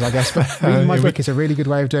 because it is, I guess, but reading my book is a really good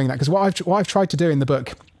way of doing that. Because what I've tried to do in the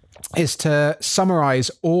book is to summarize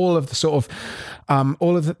all of the sort of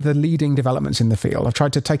the leading developments in the field. I've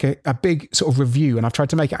tried to take a big sort of review, and I've tried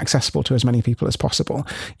to make it accessible to as many people as possible.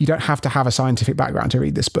 You don't have to have a scientific background to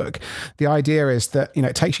read this book. The idea is that,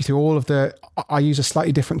 it takes you through all of I use a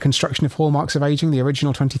slightly different construction of hallmarks of aging. The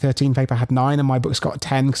original 2013 paper had 9, and my book's got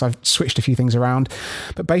 10 because I've switched a few things around.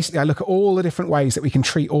 But basically, I look at all the different ways that we can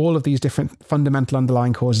treat all of these different fundamental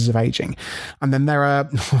underlying causes of aging. And then I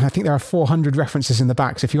think there are 400 references in the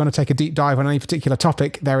back. So if you want to take a deep dive on any particular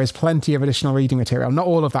topic, there is plenty of additional reading material. Not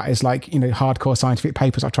all of that is like, hardcore scientific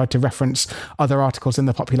papers. I've tried to reference other articles in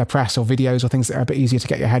the popular press or videos or things that are a bit easier to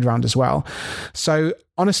get your head around as well. So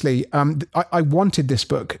honestly, I wanted this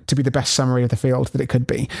book to be the best summary of the field that it could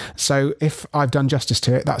be. So if I've done justice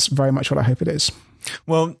to it, that's very much what I hope it is.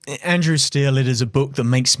 Well, Andrew Steele, it is a book that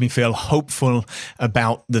makes me feel hopeful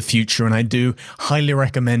about the future, and I do highly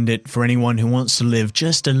recommend it for anyone who wants to live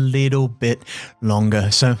just a little bit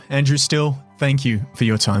longer. So, Andrew Steele, thank you for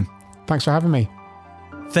your time. Thanks for having me.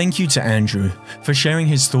 Thank you to Andrew for sharing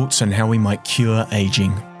his thoughts on how we might cure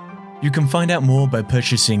aging. You can find out more by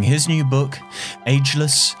purchasing his new book,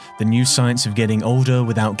 Ageless, The New Science of Getting Older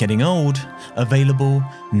Without Getting Old, available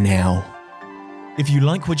now. If you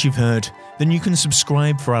like what you've heard, then you can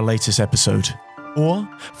subscribe for our latest episode. Or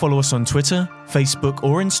follow us on Twitter, Facebook,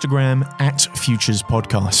 or Instagram at Futures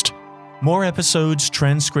Podcast. More episodes,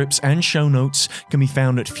 transcripts, and show notes can be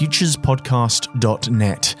found at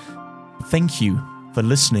futurespodcast.net. Thank you for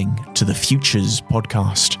listening to the Futures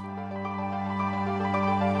Podcast.